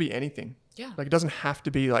 You could be anything. Yeah. Like, it doesn't have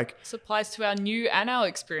to be like... This applies to our new and our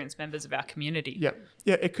experienced members of our community. Yeah.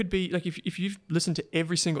 Yeah, it could be like if you've listened to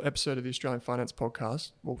every single episode of the Australian Finance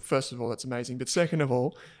Podcast, well, first of all, that's amazing. But second of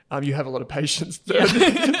all, you have a lot of patience.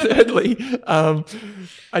 Thirdly,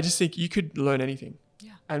 I just think you could learn anything.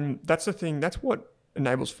 Yeah. And that's the thing. That's what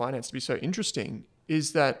enables finance to be so interesting,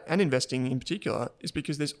 is that, and investing in particular, is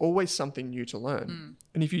because there's always something new to learn.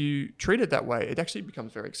 And if you treat it that way, it actually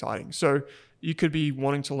becomes very exciting. So you could be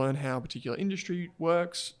wanting to learn how a particular industry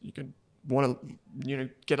works. You could want to,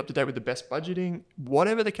 get up to date with the best budgeting,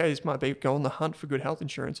 whatever the case might be. Go on the hunt for good health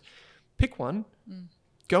insurance. Pick one,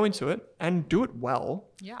 go into it, and do it well.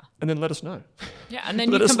 Yeah. And then let us know. Yeah, and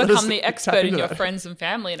then you can become the expert in your friends and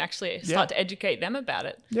family and actually start to educate them about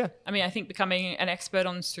it. Yeah. I mean, I think becoming an expert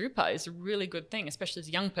on super is a really good thing, especially as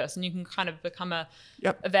a young person. You can kind of become a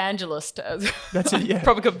evangelist. That's it, yeah.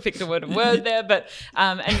 Probably could have picked a word there, but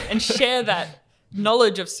and share that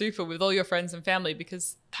knowledge of super with all your friends and family,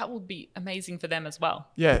 because that will be amazing for them as well.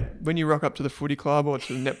 Yeah, when you rock up to the footy club or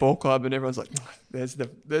to the netball club and everyone's like, there's the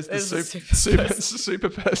super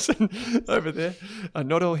person over there.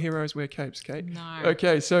 Not all heroes wear capes, Kate. No.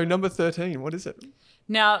 Okay, so number 13, what is it?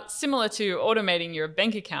 Now, similar to automating your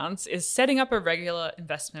bank accounts is setting up a regular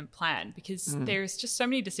investment plan, because there's just so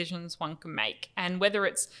many decisions one can make. And whether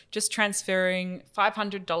it's just transferring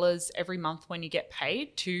 $500 every month when you get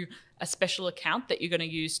paid to a special account that you're going to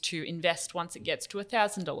use to invest once it gets to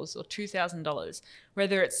 $1,000 or $2,000,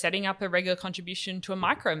 whether it's setting up a regular contribution to a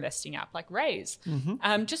micro investing app like Raise,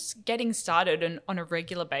 just getting started and on a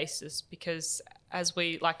regular basis, because as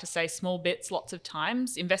we like to say, small bits, lots of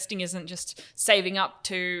times. Investing isn't just saving up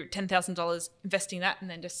to $10,000, investing that, and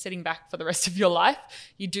then just sitting back for the rest of your life.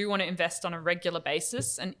 You do want to invest on a regular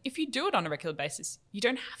basis. And if you do it on a regular basis, you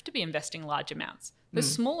don't have to be investing large amounts. The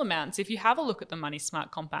small amounts, if you have a look at the Money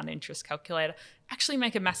Smart compound interest calculator, actually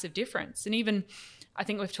make a massive difference. And even, I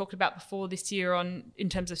think we've talked about before this year in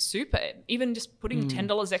terms of super, even just putting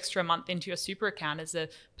 $10 extra a month into your super account as a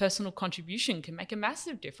personal contribution can make a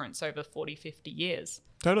massive difference over 40, 50 years.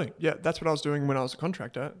 Totally. Yeah, that's what I was doing when I was a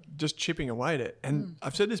contractor, just chipping away at it. And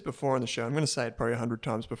I've said this before on the show, I'm going to say it probably 100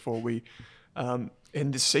 times before we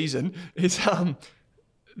end this season, is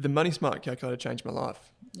the Money Smart calculator changed my life.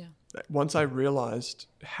 Yeah. Once I realized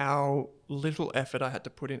how little effort I had to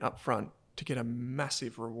put in up front to get a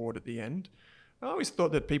massive reward at the end, I always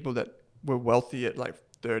thought that people that were wealthy at like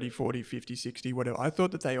 30, 40, 50, 60, whatever, I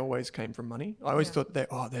thought that they always came from money. I always thought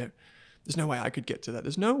there's no way I could get to that.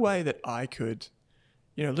 There's no way that I could,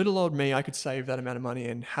 little old me, I could save that amount of money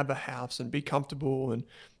and have a house and be comfortable and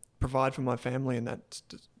provide for my family and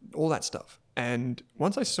all that stuff. And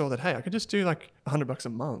once I saw that, hey, I could just do like $100 a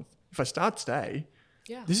month. If I start today,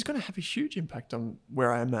 this is going to have a huge impact on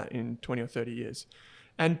where I am at in 20 or 30 years.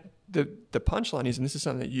 And the punchline is, and this is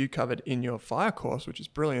something that you covered in your FIRE course, which is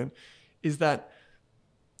brilliant, is that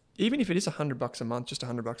even if it is $100 a month, just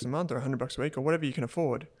 $100 a month or $100 a week or whatever you can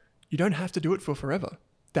afford, you don't have to do it for forever.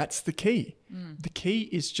 That's the key. The key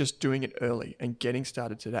is just doing it early and getting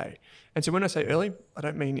started today. And so when I say early, I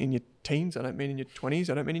don't mean in your teens, I don't mean in your 20s,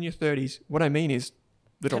 I don't mean in your 30s. What I mean is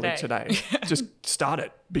literally today. Just start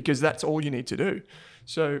it, because that's all you need to do.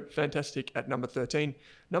 So fantastic at number 13.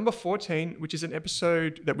 Number 14, which is an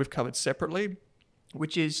episode that we've covered separately,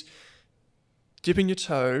 which is dipping your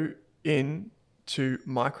toe into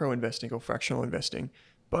micro investing or fractional investing.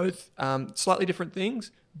 Both slightly different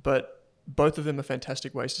things, but both of them are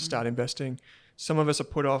fantastic ways to start investing. Some of us are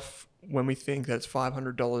put off when we think that it's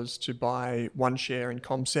 $500 to buy one share in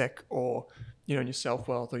CommSec or, in your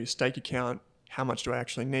SelfWealth or your stake account. How much do I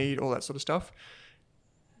actually need? All that sort of stuff.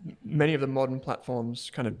 Many of the modern platforms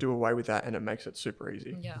kind of do away with that, and it makes it super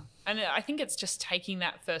easy. Yeah. And I think it's just taking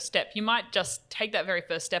that first step. You might just take that very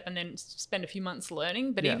first step and then spend a few months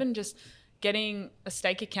learning, but even just getting a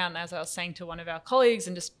stake account, as I was saying to one of our colleagues,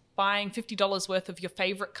 and just buying $50 worth of your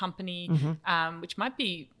favorite company, which might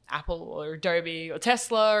be Apple or Adobe or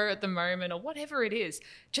Tesla at the moment or whatever it is,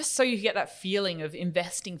 just so you get that feeling of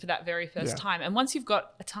investing for that very first time. And once you've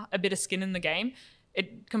got a bit of skin in the game,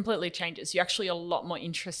 it completely changes. You're actually a lot more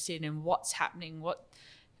interested in what's happening,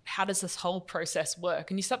 how does this whole process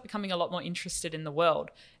work? And you start becoming a lot more interested in the world.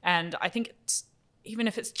 And I think even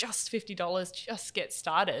if it's just $50, just get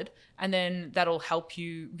started, and then that'll help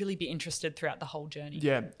you really be interested throughout the whole journey.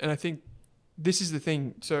 Yeah, and I think this is the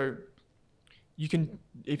thing. So you can,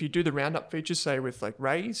 if you do the roundup features, say with like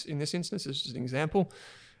Raise in this instance, as just an example,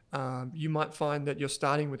 you might find that you're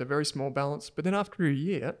starting with a very small balance, but then after a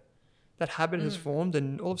year, that habit has formed,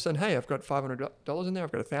 and all of a sudden, hey, I've got $500 in there,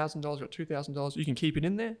 I've got $1,000, I've got $2,000. You can keep it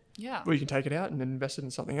in there, or you can take it out and then invest it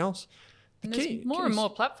in something else. There's more and more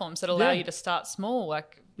platforms that allow you to start small.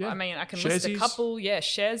 Like, I mean, I can list a couple. Yeah,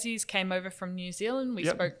 Sharesies came over from New Zealand. We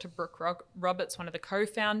spoke to Brooke Roberts, one of the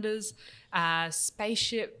co-founders.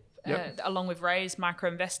 Spaceship, along with Raise,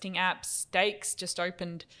 micro-investing apps. Stakes just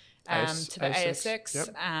opened to the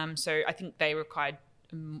ASX. So I think they required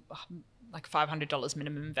like $500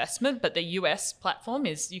 minimum investment, but the US platform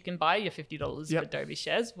is you can buy your $50 of Adobe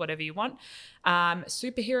shares, whatever you want.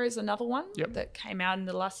 Superhero is another one that came out in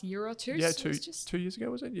the last year or two. Yeah, so 2 years ago,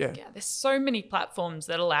 was it? Yeah, there's so many platforms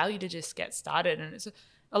that allow you to just get started, and it's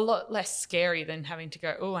a lot less scary than having to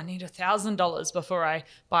go, I need $1,000 before I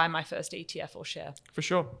buy my first ETF or share. For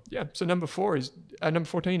sure. Yeah. So number 14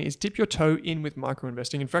 is dip your toe in with micro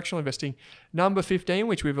investing and fractional investing. Number 15,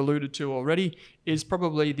 which we've alluded to already, is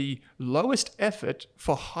probably the lowest effort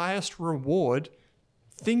for highest reward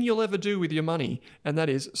thing you'll ever do with your money, and that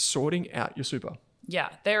is sorting out your super. Yeah,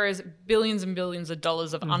 there is billions and billions of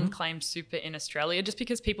dollars of unclaimed super in Australia, just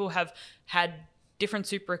because people have had different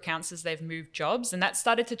super accounts as they've moved jobs. And that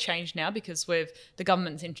started to change now because the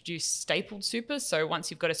government's introduced stapled super. So once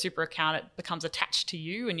you've got a super account, it becomes attached to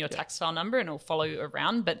you and your tax file number, and it'll follow you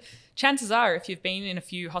around. But chances are, if you've been in a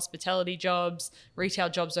few hospitality jobs, retail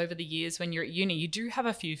jobs over the years when you're at uni, you do have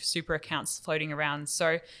a few super accounts floating around.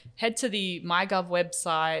 So head to the MyGov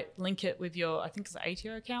website, link it with your, I think it's an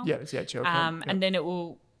ATO account. Yeah, it's the ATO account. And then it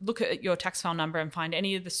will look at your tax file number and find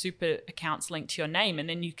any of the super accounts linked to your name, and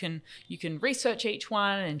then you can research each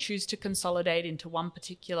one and choose to consolidate into one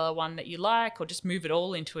particular one that you like, or just move it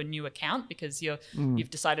all into a new account because you've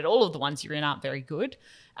decided all of the ones you're in aren't very good.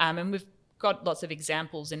 And we've got lots of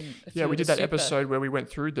examples in a few we of did the that super. Episode where we went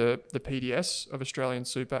through the PDS of Australian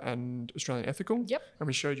Super and Australian Ethical. Yep. And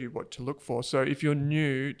we showed you what to look for. So if you're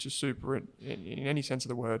new to super in any sense of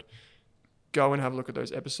the word, go and have a look at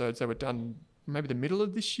those episodes. They were done maybe the middle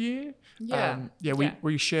of this year.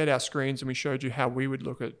 We shared our screens and we showed you how we would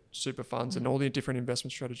look at super funds and all the different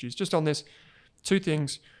investment strategies. Just on this, two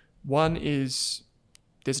things. One is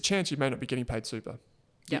there's a chance you may not be getting paid super.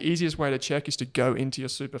 The easiest way to check is to go into your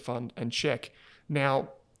super fund and check. Now,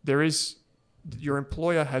 your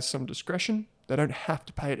employer has some discretion. They don't have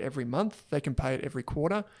to pay it every month. They can pay it every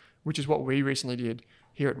quarter, which is what we recently did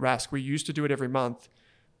here at Rask. We used to do it every month.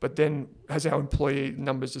 But then as our employee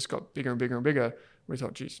numbers just got bigger and bigger and bigger, we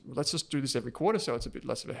thought, geez, let's just do this every quarter so it's a bit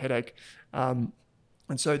less of a headache. And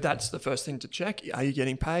so that's the first thing to check. Are you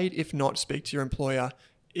getting paid? If not, speak to your employer.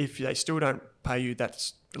 If they still don't pay you,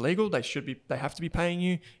 that's illegal. They have to be paying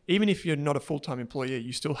you. Even if you're not a full-time employee,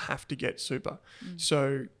 you still have to get super.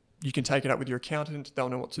 So you can take it up with your accountant. They'll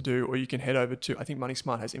know what to do, or you can head over to, I think Money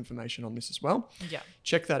Smart has information on this as well. Yeah.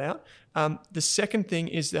 Check that out. The second thing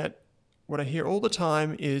is that what I hear all the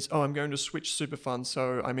time is, I'm going to switch super funds,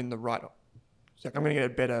 so I'm in the right. I'm going to get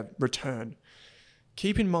a better return.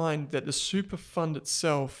 Keep in mind that the super fund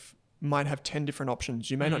itself might have 10 different options.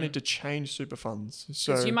 You may not need to change super funds.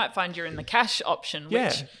 So you might find you're in the cash option,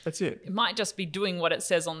 which that's it. It might just be doing what it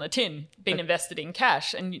says on the tin, being invested in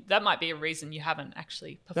cash. And that might be a reason you haven't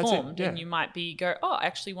actually performed. And you might I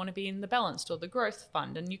actually want to be in the balanced or the growth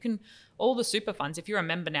fund. And you can, all the super funds, if you're a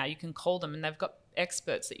member now, you can call them and they've got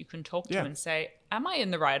experts that you can talk to and say, am I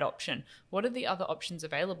in the right option? What are the other options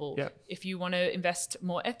available? If you want to invest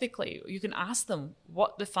more ethically, you can ask them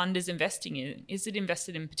what the fund is investing in. Is it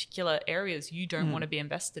invested in particular areas you don't want to be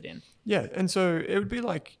invested in? Yeah. And so it would be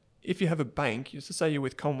like if you have a bank, just to say you're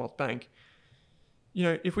with Commonwealth Bank,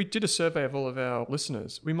 if we did a survey of all of our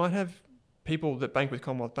listeners, we might have people that bank with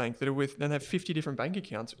Commonwealth Bank that are then have 50 different bank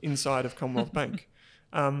accounts inside of Commonwealth Bank.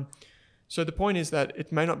 So the point is that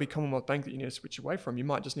it may not be Commonwealth Bank that you need to switch away from. You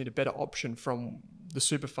might just need a better option from the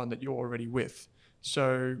super fund that you're already with.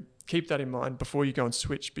 So keep that in mind before you go and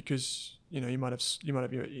switch, because you might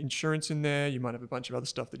have your insurance in there. You might have a bunch of other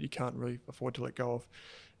stuff that you can't really afford to let go of.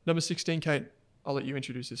 Number 16, Kate, I'll let you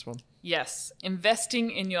introduce this one. Yes,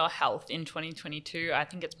 investing in your health in 2022. I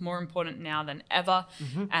think it's more important now than ever.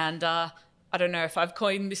 And I don't know if I've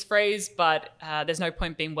coined this phrase, but there's no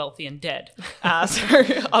point being wealthy and dead. So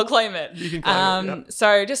I'll claim it. You can claim it, yeah.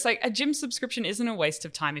 So just like a gym subscription isn't a waste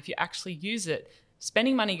of time if you actually use it.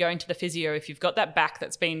 Spending money going to the physio, if you've got that back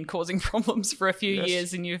that's been causing problems for a few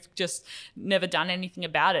years and you've just never done anything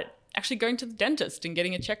about it. Actually going to the dentist and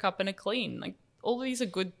getting a checkup and a clean. Like, all of these are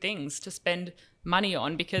good things to spend money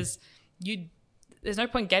on, because there's no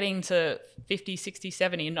point getting to 50, 60,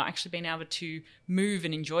 70 and not actually being able to move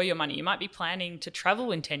and enjoy your money. You might be planning to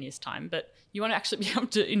travel in 10 years' time, but you want to actually be able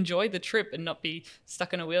to enjoy the trip and not be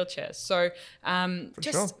stuck in a wheelchair. So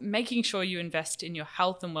making sure you invest in your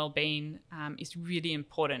health and well-being is really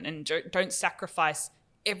important. And don't sacrifice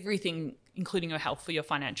everything, including your health, for your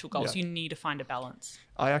financial goals. You need to find a balance.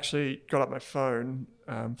 I actually got up my phone.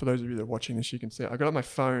 For those of you that are watching this, you can see it. I got up my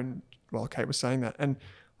phone while Kate was saying that. And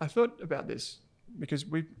I thought about this, because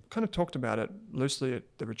we kind of talked about it loosely at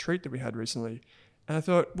the retreat that we had recently. And I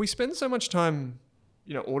thought, we spend so much time,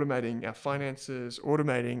 automating our finances,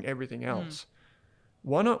 automating everything else.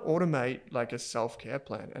 Why not automate like a self-care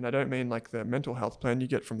plan? And I don't mean like the mental health plan you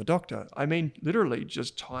get from the doctor. I mean literally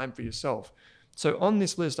just time for yourself. So on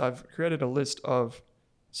this list, I've created a list of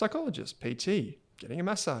psychologists, PT, getting a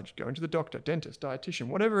massage, going to the doctor, dentist, dietitian,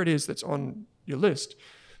 whatever it is that's on your list.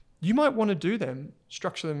 You might want to do them,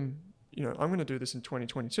 structure them. I'm going to do this in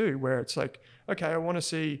 2022, where it's like, okay, I want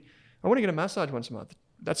to get a massage once a month.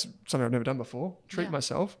 That's something I've never done before. Treat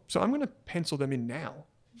myself. So I'm going to pencil them in now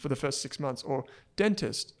for the first 6 months. Or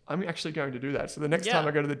dentist, I'm actually going to do that. So the next time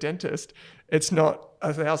I go to the dentist, it's not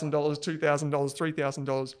 $1,000, $2,000, $3,000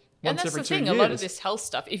 once and that's every the 2 thing, years. a lot of this health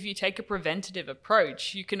stuff, if you take a preventative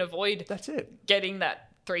approach, you can avoid That's it. getting that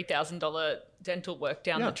 $3,000 dental work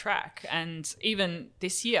down the track. And even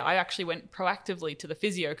this year, I actually went proactively to the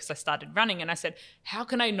physio because I started running, and I said, how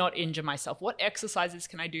can I not injure myself? What exercises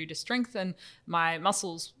can I do to strengthen my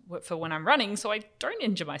muscles for when I'm running so I don't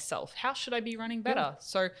injure myself? How should I be running better? Yeah.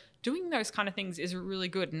 So doing those kind of things is really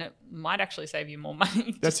good, and it might actually save you more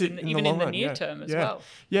money. That's it, even in the near term as well.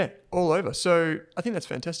 Yeah, all over. So I think that's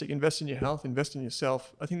fantastic. Invest in your health, invest in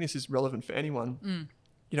yourself. I think this is relevant for anyone.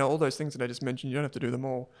 You know, all those things that I just mentioned, you don't have to do them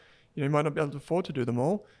all. You know, you might not be able to afford to do them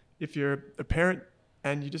all. If you're a parent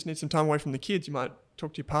and you just need some time away from the kids, you might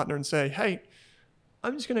talk to your partner and say, hey,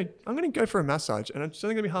 I'm going to go for a massage, and it's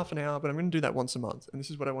only going to be half an hour, but I'm going to do that once a month. And this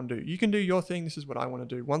is what I want to do. You can do your thing. This is what I want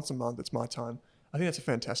to do once a month. It's my time. I think that's a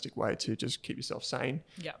fantastic way to just keep yourself sane.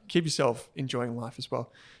 Yeah. Keep yourself enjoying life as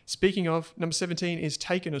well. Speaking of, number 17 is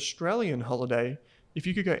take an Australian holiday. If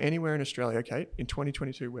you could go anywhere in Australia, Kate, in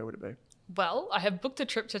 2022, where would it be? Well, I have booked a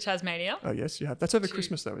trip to Tasmania. Oh, yes, you have. That's over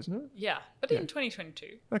Christmas, though, isn't it? Yeah, but in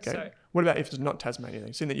 2022. Okay. So. What about if it's not Tasmania,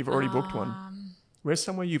 then? Seeing that you've already booked one. Where's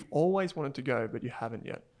somewhere you've always wanted to go, but you haven't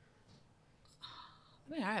yet? I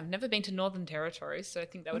don't know. I've never been to Northern Territory, so I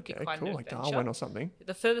think that would be quite an adventure. Like Darwin or something.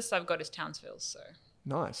 The furthest I've got is Townsville, so...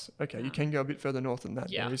 Nice. Okay, you can go a bit further north than that.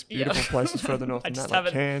 Yeah. There is beautiful places further north than that,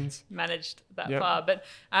 like Cairns. Managed that far. But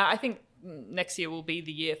I think next year will be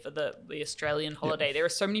the year for the Australian holiday. Yep. There are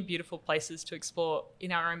so many beautiful places to explore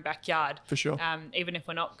in our own backyard. For sure. Even if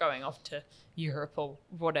we're not going off to Europe or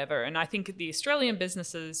whatever. And I think the Australian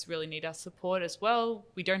businesses really need our support as well.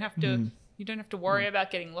 We don't have to... You don't have to worry about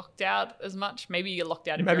getting locked out as much. Maybe you're locked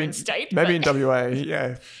out in your own state. Maybe in WA,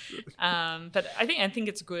 yeah. But I think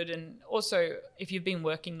it's good. And also, if you've been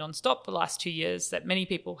working nonstop the last 2 years, that many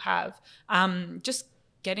people have, just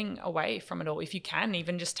getting away from it all. If you can,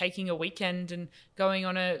 even just taking a weekend and going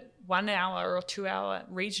on a 1 hour or 2 hour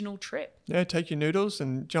regional trip. Yeah, take your noodles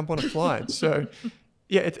and jump on a flight. So,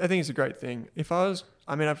 yeah, I think it's a great thing.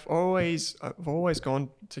 I've always gone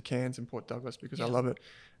to Cairns and Port Douglas because I love it.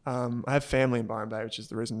 I have family in Byron Bay, which is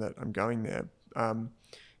the reason that I'm going there.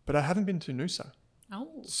 But I haven't been to Noosa. Oh.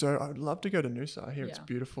 So I'd love to go to Noosa. I hear it's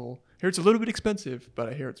beautiful. I hear it's a little bit expensive, but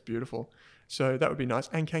I hear it's beautiful. So that would be nice.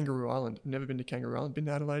 And Kangaroo Island. I've never been to Kangaroo Island. Been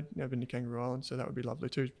to Adelaide, never been to Kangaroo Island. So that would be lovely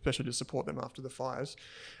too, especially to support them after the fires.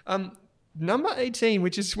 Number 18,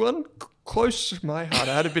 which is one close to my heart.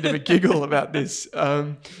 I had a bit of a giggle about this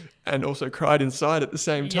and also cried inside at the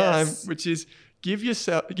same time, which is give your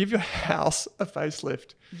house a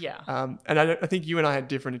facelift. Yeah. And I think you and I had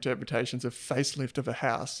different interpretations of facelift of a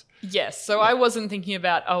house. Yes. So I wasn't thinking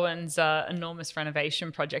about Owen's enormous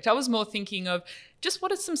renovation project. I was more thinking of just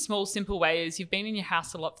what are some small, simple ways you've been in your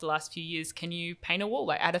house a lot for the last few years. Can you paint a wall,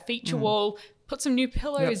 like add a feature wall, put some new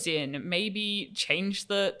pillows in, maybe change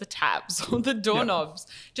the tabs or the doorknobs,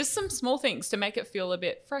 just some small things to make it feel a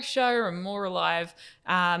bit fresher and more alive.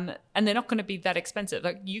 And they're not going to be that expensive.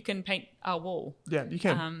 Like you can paint a wall. Yeah, you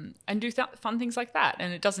can. And do fun things like that.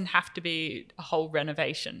 And it doesn't have to be a whole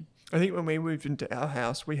renovation. I think when we moved into our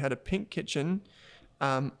house, we had a pink kitchen,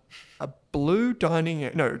 a green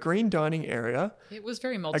dining area. It was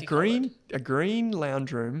very multicolored. A green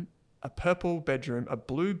lounge room, a purple bedroom, a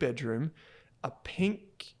blue bedroom, a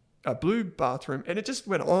blue bathroom, and it just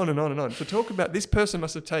went on and on and on. So talk about this person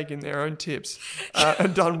must have taken their own tips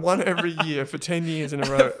and done one every year for 10 years in a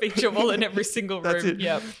row. Feature wall in every single room. That's it.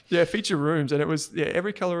 Yep. Yeah, feature rooms, and it was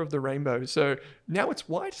every color of the rainbow. So now it's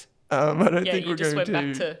white. I don't think we're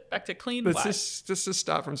going to back to clean white. But just to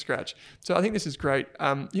start from scratch. So I think this is great.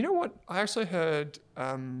 You know what? I also heard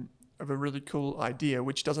of a really cool idea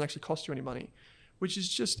which doesn't actually cost you any money, which is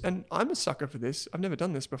just, and I'm a sucker for this, I've never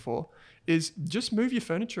done this before, is just move your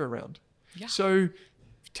furniture around. Yeah. So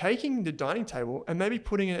taking the dining table and maybe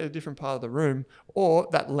putting it at a different part of the room, or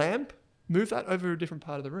that lamp, move that over to a different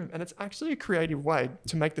part of the room. And it's actually a creative way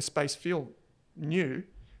to make the space feel new.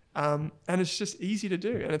 And it's just easy to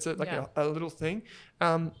do. And it's a little thing.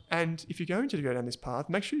 And if you're going to go down this path,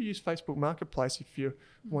 make sure you use Facebook Marketplace if you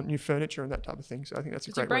want new furniture and that type of thing. So I think that's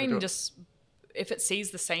a great way to do it. If it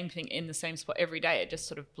sees the same thing in the same spot every day, it just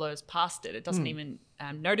sort of blurs past it. It doesn't even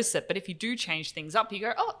notice it. But if you do change things up, you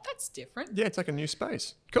go, oh, that's different. Yeah, it's like a new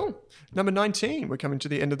space. Cool. Number 19, we're coming to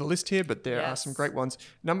the end of the list here, but there are some great ones.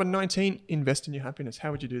 Number 19, invest in your happiness.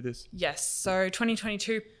 How would you do this? Yes. So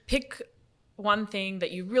 2022, pick one thing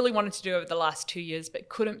that you really wanted to do over the last 2 years but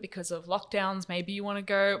couldn't because of lockdowns. Maybe you want to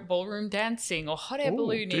go ballroom dancing or hot air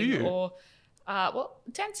ballooning or...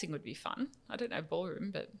 dancing would be fun. I don't know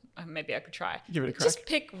ballroom, but maybe I could try. Give it a crack. Just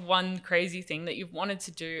pick one crazy thing that you've wanted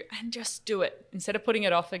to do and just do it instead of putting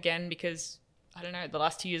it off again because, I don't know, the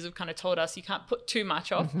last 2 years have kind of taught us you can't put too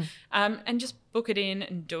much off. And just book it in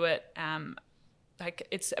and do it.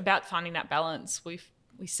 It's about finding that balance.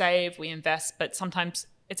 we save, we invest, but sometimes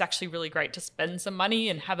it's actually really great to spend some money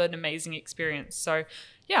and have an amazing experience. So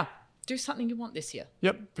yeah, do something you want this year.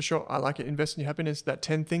 Yep, for sure. I like it. Invest in your happiness, that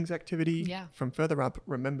 10 things activity. Yeah. From further up,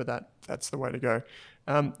 remember that. That's the way to go.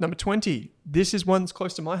 Number 20. This is one's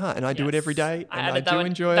close to my heart, and I do it every day, and I do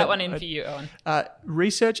enjoy that it. one in for you, Owen.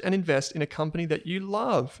 Research and invest in a company that you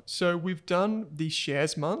love. So we've done the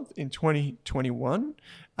Shares Month in 2021,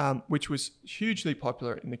 which was hugely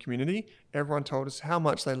popular in the community. Everyone told us how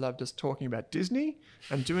much they loved us talking about Disney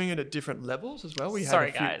and doing it at different levels as well.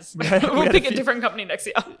 Sorry, guys. We'll pick a different company next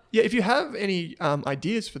year. Yeah, if you have any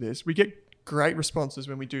ideas for this, we get great responses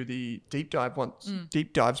when we do the deep dives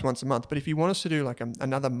once a month. But if you want us to do like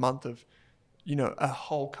another month of, a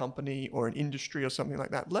whole company or an industry or something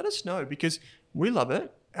like that, let us know, because we love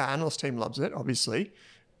it. Our analyst team loves it, obviously.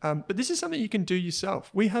 But this is something you can do yourself.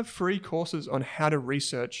 We have free courses on how to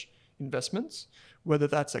research investments, whether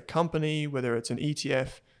that's a company, whether it's an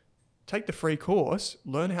ETF. Take the free course,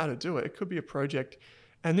 learn how to do it. It could be a project.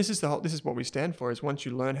 And this is what we stand for, is once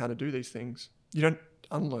you learn how to do these things, you don't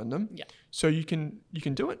unlearn them. Yeah. So you can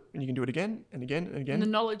do it, and you can do it again and again and again. And the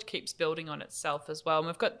knowledge keeps building on itself as well. And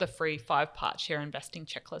we've got the free 5-part share investing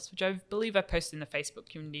checklist, which I believe I posted in the Facebook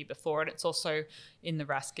community before, and it's also in the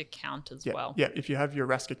Rask account as well. Yeah, if you have your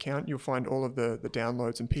Rask account, you'll find all of the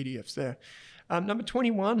downloads and PDFs there. Number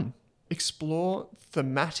 21, explore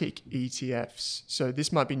thematic ETFs. So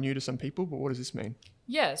this might be new to some people, but what does this mean?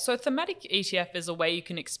 Yeah, so thematic ETF is a way you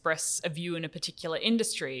can express a view in a particular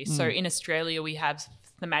industry. So in Australia, we have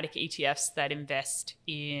thematic ETFs that invest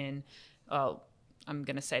in, I'm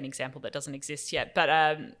going to say an example that doesn't exist yet,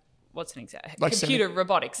 but what's an example? Like computer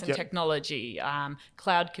robotics and technology,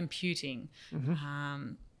 cloud computing,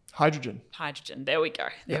 hydrogen. There we go.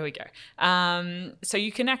 We go. So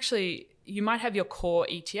you can actually, you might have your core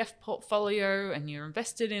ETF portfolio and you're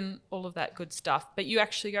invested in all of that good stuff, but you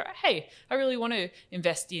actually go, hey, I really want to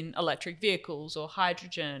invest in electric vehicles or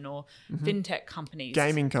hydrogen or fintech companies.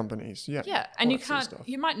 Gaming companies, yeah. Yeah, and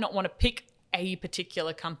you might not want to pick a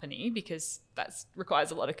particular company because that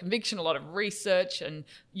requires a lot of conviction, a lot of research, and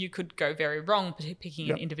you could go very wrong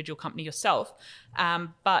picking an individual company yourself.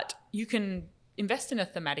 But you can invest in a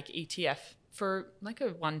thematic ETF for like a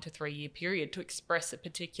 1 to 3 year period to express a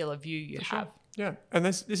particular view you have. Sure. Yeah, and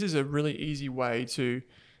this is a really easy way to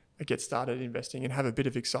get started investing and have a bit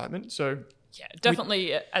of excitement. So yeah,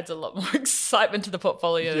 definitely adds a lot more excitement to the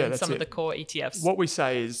portfolio than some of the core ETFs. What we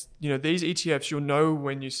say is, these ETFs, you'll know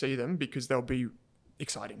when you see them because they'll be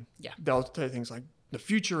exciting. Yeah. They'll say things like the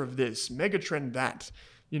future of this, megatrend that,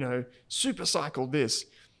 super cycle this.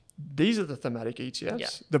 These are the thematic ETFs. Yeah.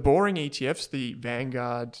 The boring ETFs, the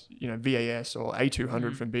Vanguard, VAS or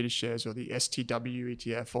A200 from BetaShares, or the STW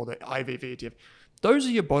ETF or the IVV ETF, those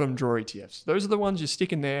are your bottom drawer ETFs. Those are the ones you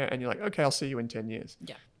stick in there and you're like, okay, I'll see you in 10 years.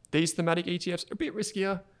 Yeah. These thematic ETFs are a bit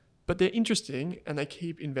riskier, but they're interesting and they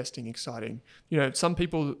keep investing exciting. Some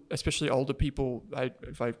people, especially older people,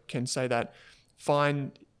 if I can say that,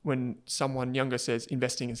 find when someone younger says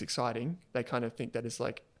investing is exciting, they kind of think that it's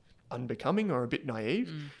like unbecoming or a bit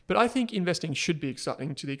naive. But I think investing should be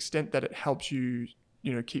exciting to the extent that it helps you,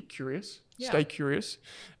 keep curious, stay curious,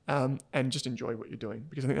 and just enjoy what you're doing,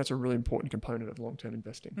 because I think that's a really important component of long-term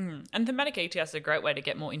investing. And thematic ETFs are a great way to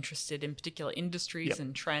get more interested in particular industries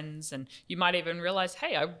and trends, and you might even realize,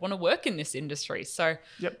 hey, I want to work in this industry. So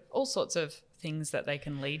all sorts of things that they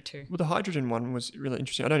can lead to. Well, the hydrogen one was really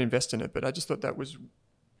interesting. I don't invest in it, but I just thought that was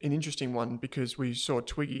an interesting one because we saw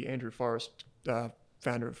Twiggy, Andrew Forrest,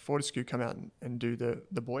 founder of Fortescue, come out and do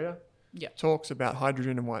the Boyer talks about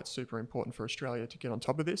hydrogen and why it's super important for Australia to get on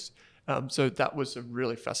top of this. So that was a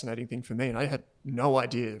really fascinating thing for me. And I had no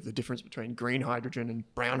idea of the difference between green hydrogen and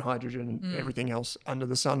brown hydrogen and everything else under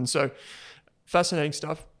the sun. So fascinating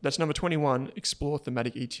stuff. That's number 21, explore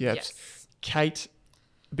thematic ETFs. Yes. Kate,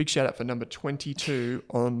 a big shout out for number 22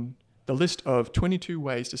 on the list of 22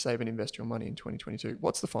 ways to save and invest your money in 2022.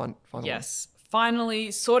 What's the final one? Yes.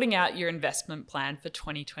 Finally, sorting out your investment plan for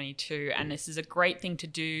 2022. And this is a great thing to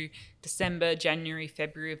do December, January,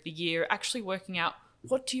 February of the year, actually working out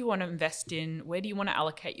what do you want to invest in? Where do you want to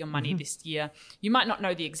allocate your money this year? You might not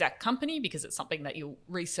know the exact company because it's something that you'll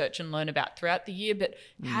research and learn about throughout the year, but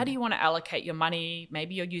how do you want to allocate your money?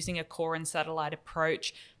 Maybe you're using a core and satellite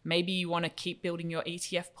approach. Maybe you want to keep building your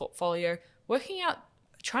ETF portfolio, working out,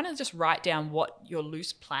 trying to just write down what your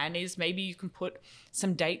loose plan is. Maybe you can put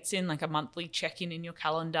some dates in, like a monthly check-in in your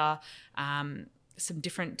calendar. some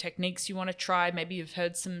different techniques you want to try. Maybe you've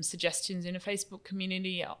heard some suggestions in a Facebook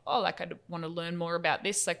community. Oh, like I want to learn more about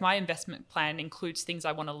this. Like my investment plan includes things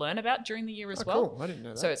I want to learn about during the year as well. Cool. I didn't know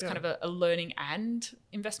that. So it's kind of a learning and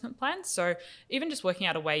investment plan. So even just working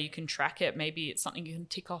out a way you can track it, maybe it's something you can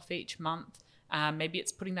tick off each month. Maybe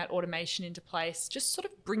it's putting that automation into place, just sort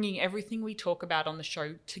of bringing everything we talk about on the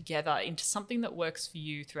show together into something that works for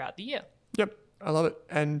you throughout the year. Yep. I love it.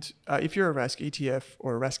 And if you're a Rask ETF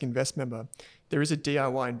or a Rask Invest member, there is a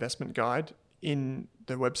DIY investment guide in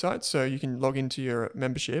the website. So you can log into your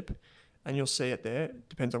membership and you'll see it there. It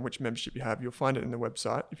depends on which membership you have. You'll find it in the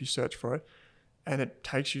website if you search for it. And it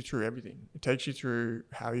takes you through everything. It takes you through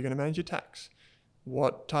how you're going to manage your tax.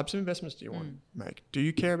 What types of investments do you want to make? Do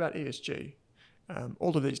you care about ESG?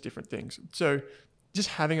 All of these different things. So just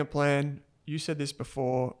having a plan. You said this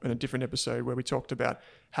before in a different episode where we talked about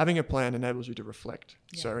having a plan enables you to reflect.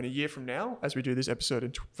 Yeah. So in a year from now, as we do this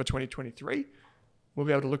episode for 2023, we'll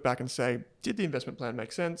be able to look back and say, did the investment plan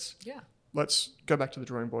make sense? Yeah. Let's go back to the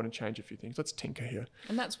drawing board and change a few things. Let's tinker here.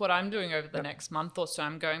 And that's what I'm doing over the next month or so.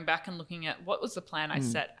 I'm going back and looking at what was the plan I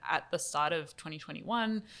set at the start of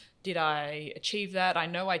 2021. Did I achieve that? I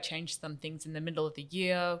know I changed some things in the middle of the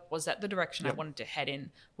year. Was that the direction I wanted to head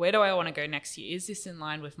in? Where do I want to go next year? Is this in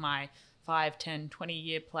line with my 5, 10,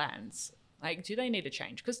 20-year plans? Like, do they need to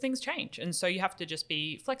change? Because things change. And so you have to just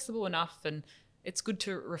be flexible enough, and it's good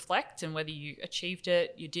to reflect and whether you achieved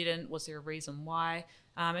it, you didn't, was there a reason why?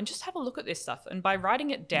 And just have a look at this stuff. And by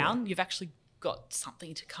writing it down, you've actually got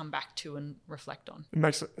something to come back to and reflect on.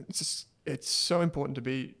 It's so important to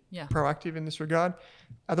be proactive in this regard.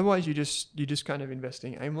 Otherwise, you're just kind of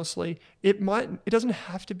investing aimlessly. It doesn't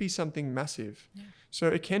have to be something massive. Yeah. So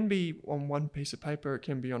it can be on one piece of paper. It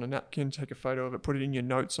can be on a napkin. Take a photo of it. Put it in your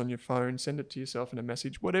notes on your phone. Send it to yourself in a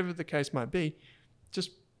message. Whatever the case might be,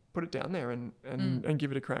 just put it down there and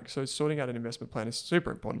give it a crack. So sorting out an investment plan is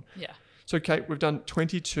super important. Yeah. So Kate, we've done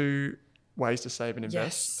 22 ways to save and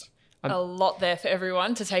invest. Yes. A lot there for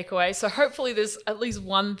everyone to take away. So hopefully there's at least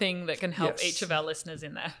one thing that can help each of our listeners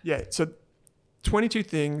in there. Yeah. So 22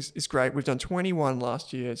 things is great. We've done 21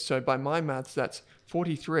 last year. So by my maths, that's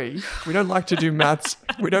 43. We don't like to do maths.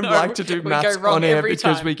 We don't like to do maths on air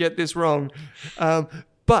because we get this wrong.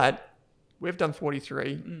 But we've done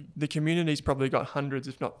 43. The community's probably got hundreds,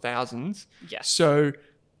 if not thousands. Yes. So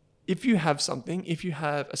if you have something, if you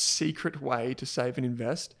have a secret way to save and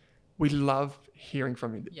invest, we love hearing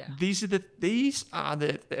from you. Yeah. These are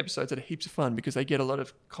the episodes that are heaps of fun because they get a lot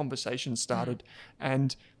of conversations started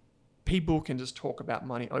and people can just talk about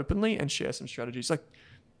money openly and share some strategies. Like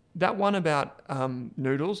that one about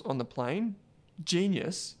noodles on the plane,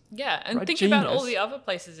 genius. Yeah, and think about all the other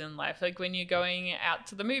places in life, like when you're going out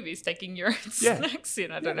to the movies, taking your own snacks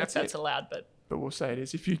in. I don't know if that's allowed, but we'll say it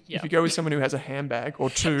is. If you go with someone who has a handbag or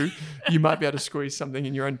two, you might be able to squeeze something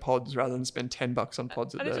in your own pods rather than spend $10 on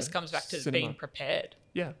pods. And it just comes back to cinema. Being prepared.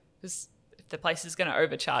 Yeah. Because if the place is going to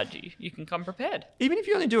overcharge you, you can come prepared. Even if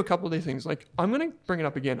you only do a couple of these things, like I'm going to bring it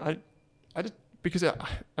up again. I just because and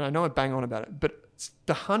I know I bang on about it, but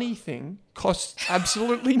the honey thing costs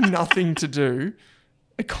absolutely nothing to do.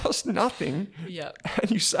 It costs nothing. Yeah.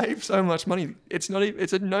 And you save so much money. It's not even,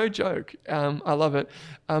 it's a no joke. I love it.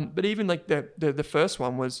 But even like the first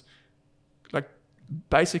one was like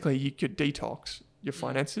basically you could detox your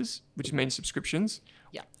finances, which means subscriptions.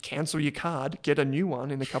 Yeah. Cancel your card, get a new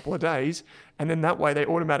one in a couple of days, and then that way they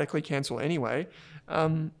automatically cancel anyway.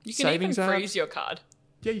 You can even freeze your card.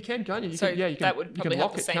 Yeah, you can, can't you? That would probably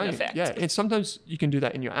have the same effect. Yeah, and sometimes you can do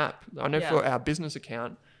that in your app. I know for our business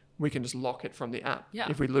account, we can just lock it from the app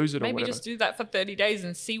if we lose it or whatever. Maybe just do that for 30 days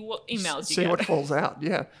and see what emails you get. See what falls out,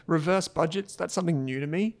 yeah. Reverse budgets, that's something new to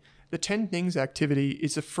me. The 10 Things activity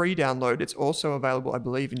is a free download. It's also available, I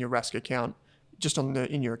believe, in your Rask account. Just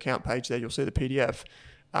in your account page there, you'll see the PDF.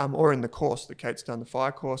 Or in the course that Kate's done, the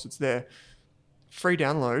FIRE course, it's there. Free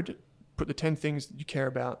download. Put the 10 things that you care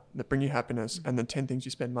about that bring you happiness and the 10 things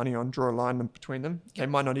you spend money on, draw a line between them. They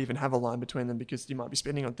might not even have a line between them because you might be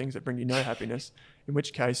spending on things that bring you no happiness, in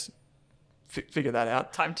which case, figure that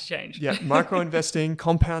out. Time to change. Yeah, micro-investing,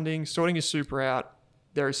 compounding, sorting your super out.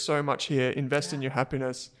 There is so much here. Invest in your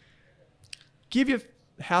happiness. Give your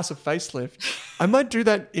house a facelift. I might do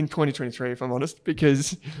that in 2023 if I'm honest,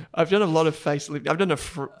 because I've done a lot of facelift. I've done a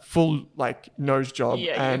full nose job.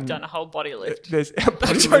 Yeah, you've done a whole body lift. There's I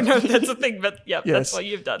don't know if that's a thing, but that's what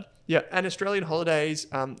you've done. Yeah, and Australian holidays.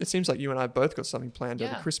 It seems like you and I both got something planned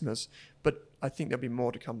over Christmas, but I think there'll be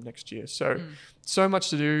more to come next year. So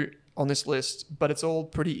much to do on this list, but it's all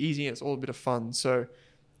pretty easy and it's all a bit of fun. So,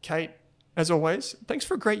 Kate, as always, thanks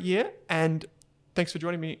for a great year, and thanks for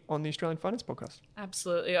joining me on the Australian Finance Podcast.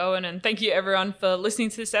 Absolutely, Owen. And thank you, everyone, for listening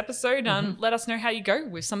to this episode. Let us know how you go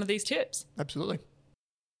with some of these tips. Absolutely.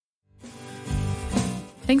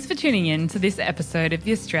 Thanks for tuning in to this episode of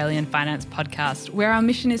the Australian Finance Podcast, where our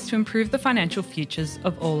mission is to improve the financial futures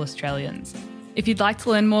of all Australians. If you'd like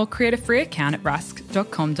to learn more, create a free account at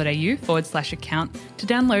rask.com.au/account to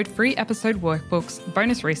download free episode workbooks,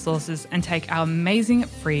 bonus resources, and take our amazing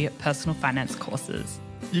free personal finance courses.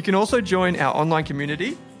 You can also join our online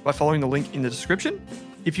community by following the link in the description.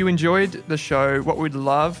 If you enjoyed the show, what we'd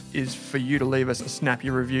love is for you to leave us a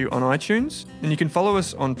snappy review on iTunes. And you can follow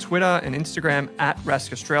us on Twitter and Instagram at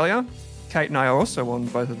Rask Australia. Kate and I are also on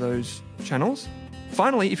both of those channels.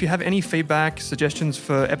 Finally, if you have any feedback, suggestions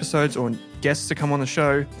for episodes or guests to come on the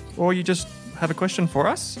show, or you just have a question for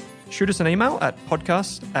us, shoot us an email at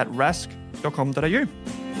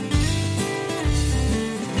podcast@rask.com.au.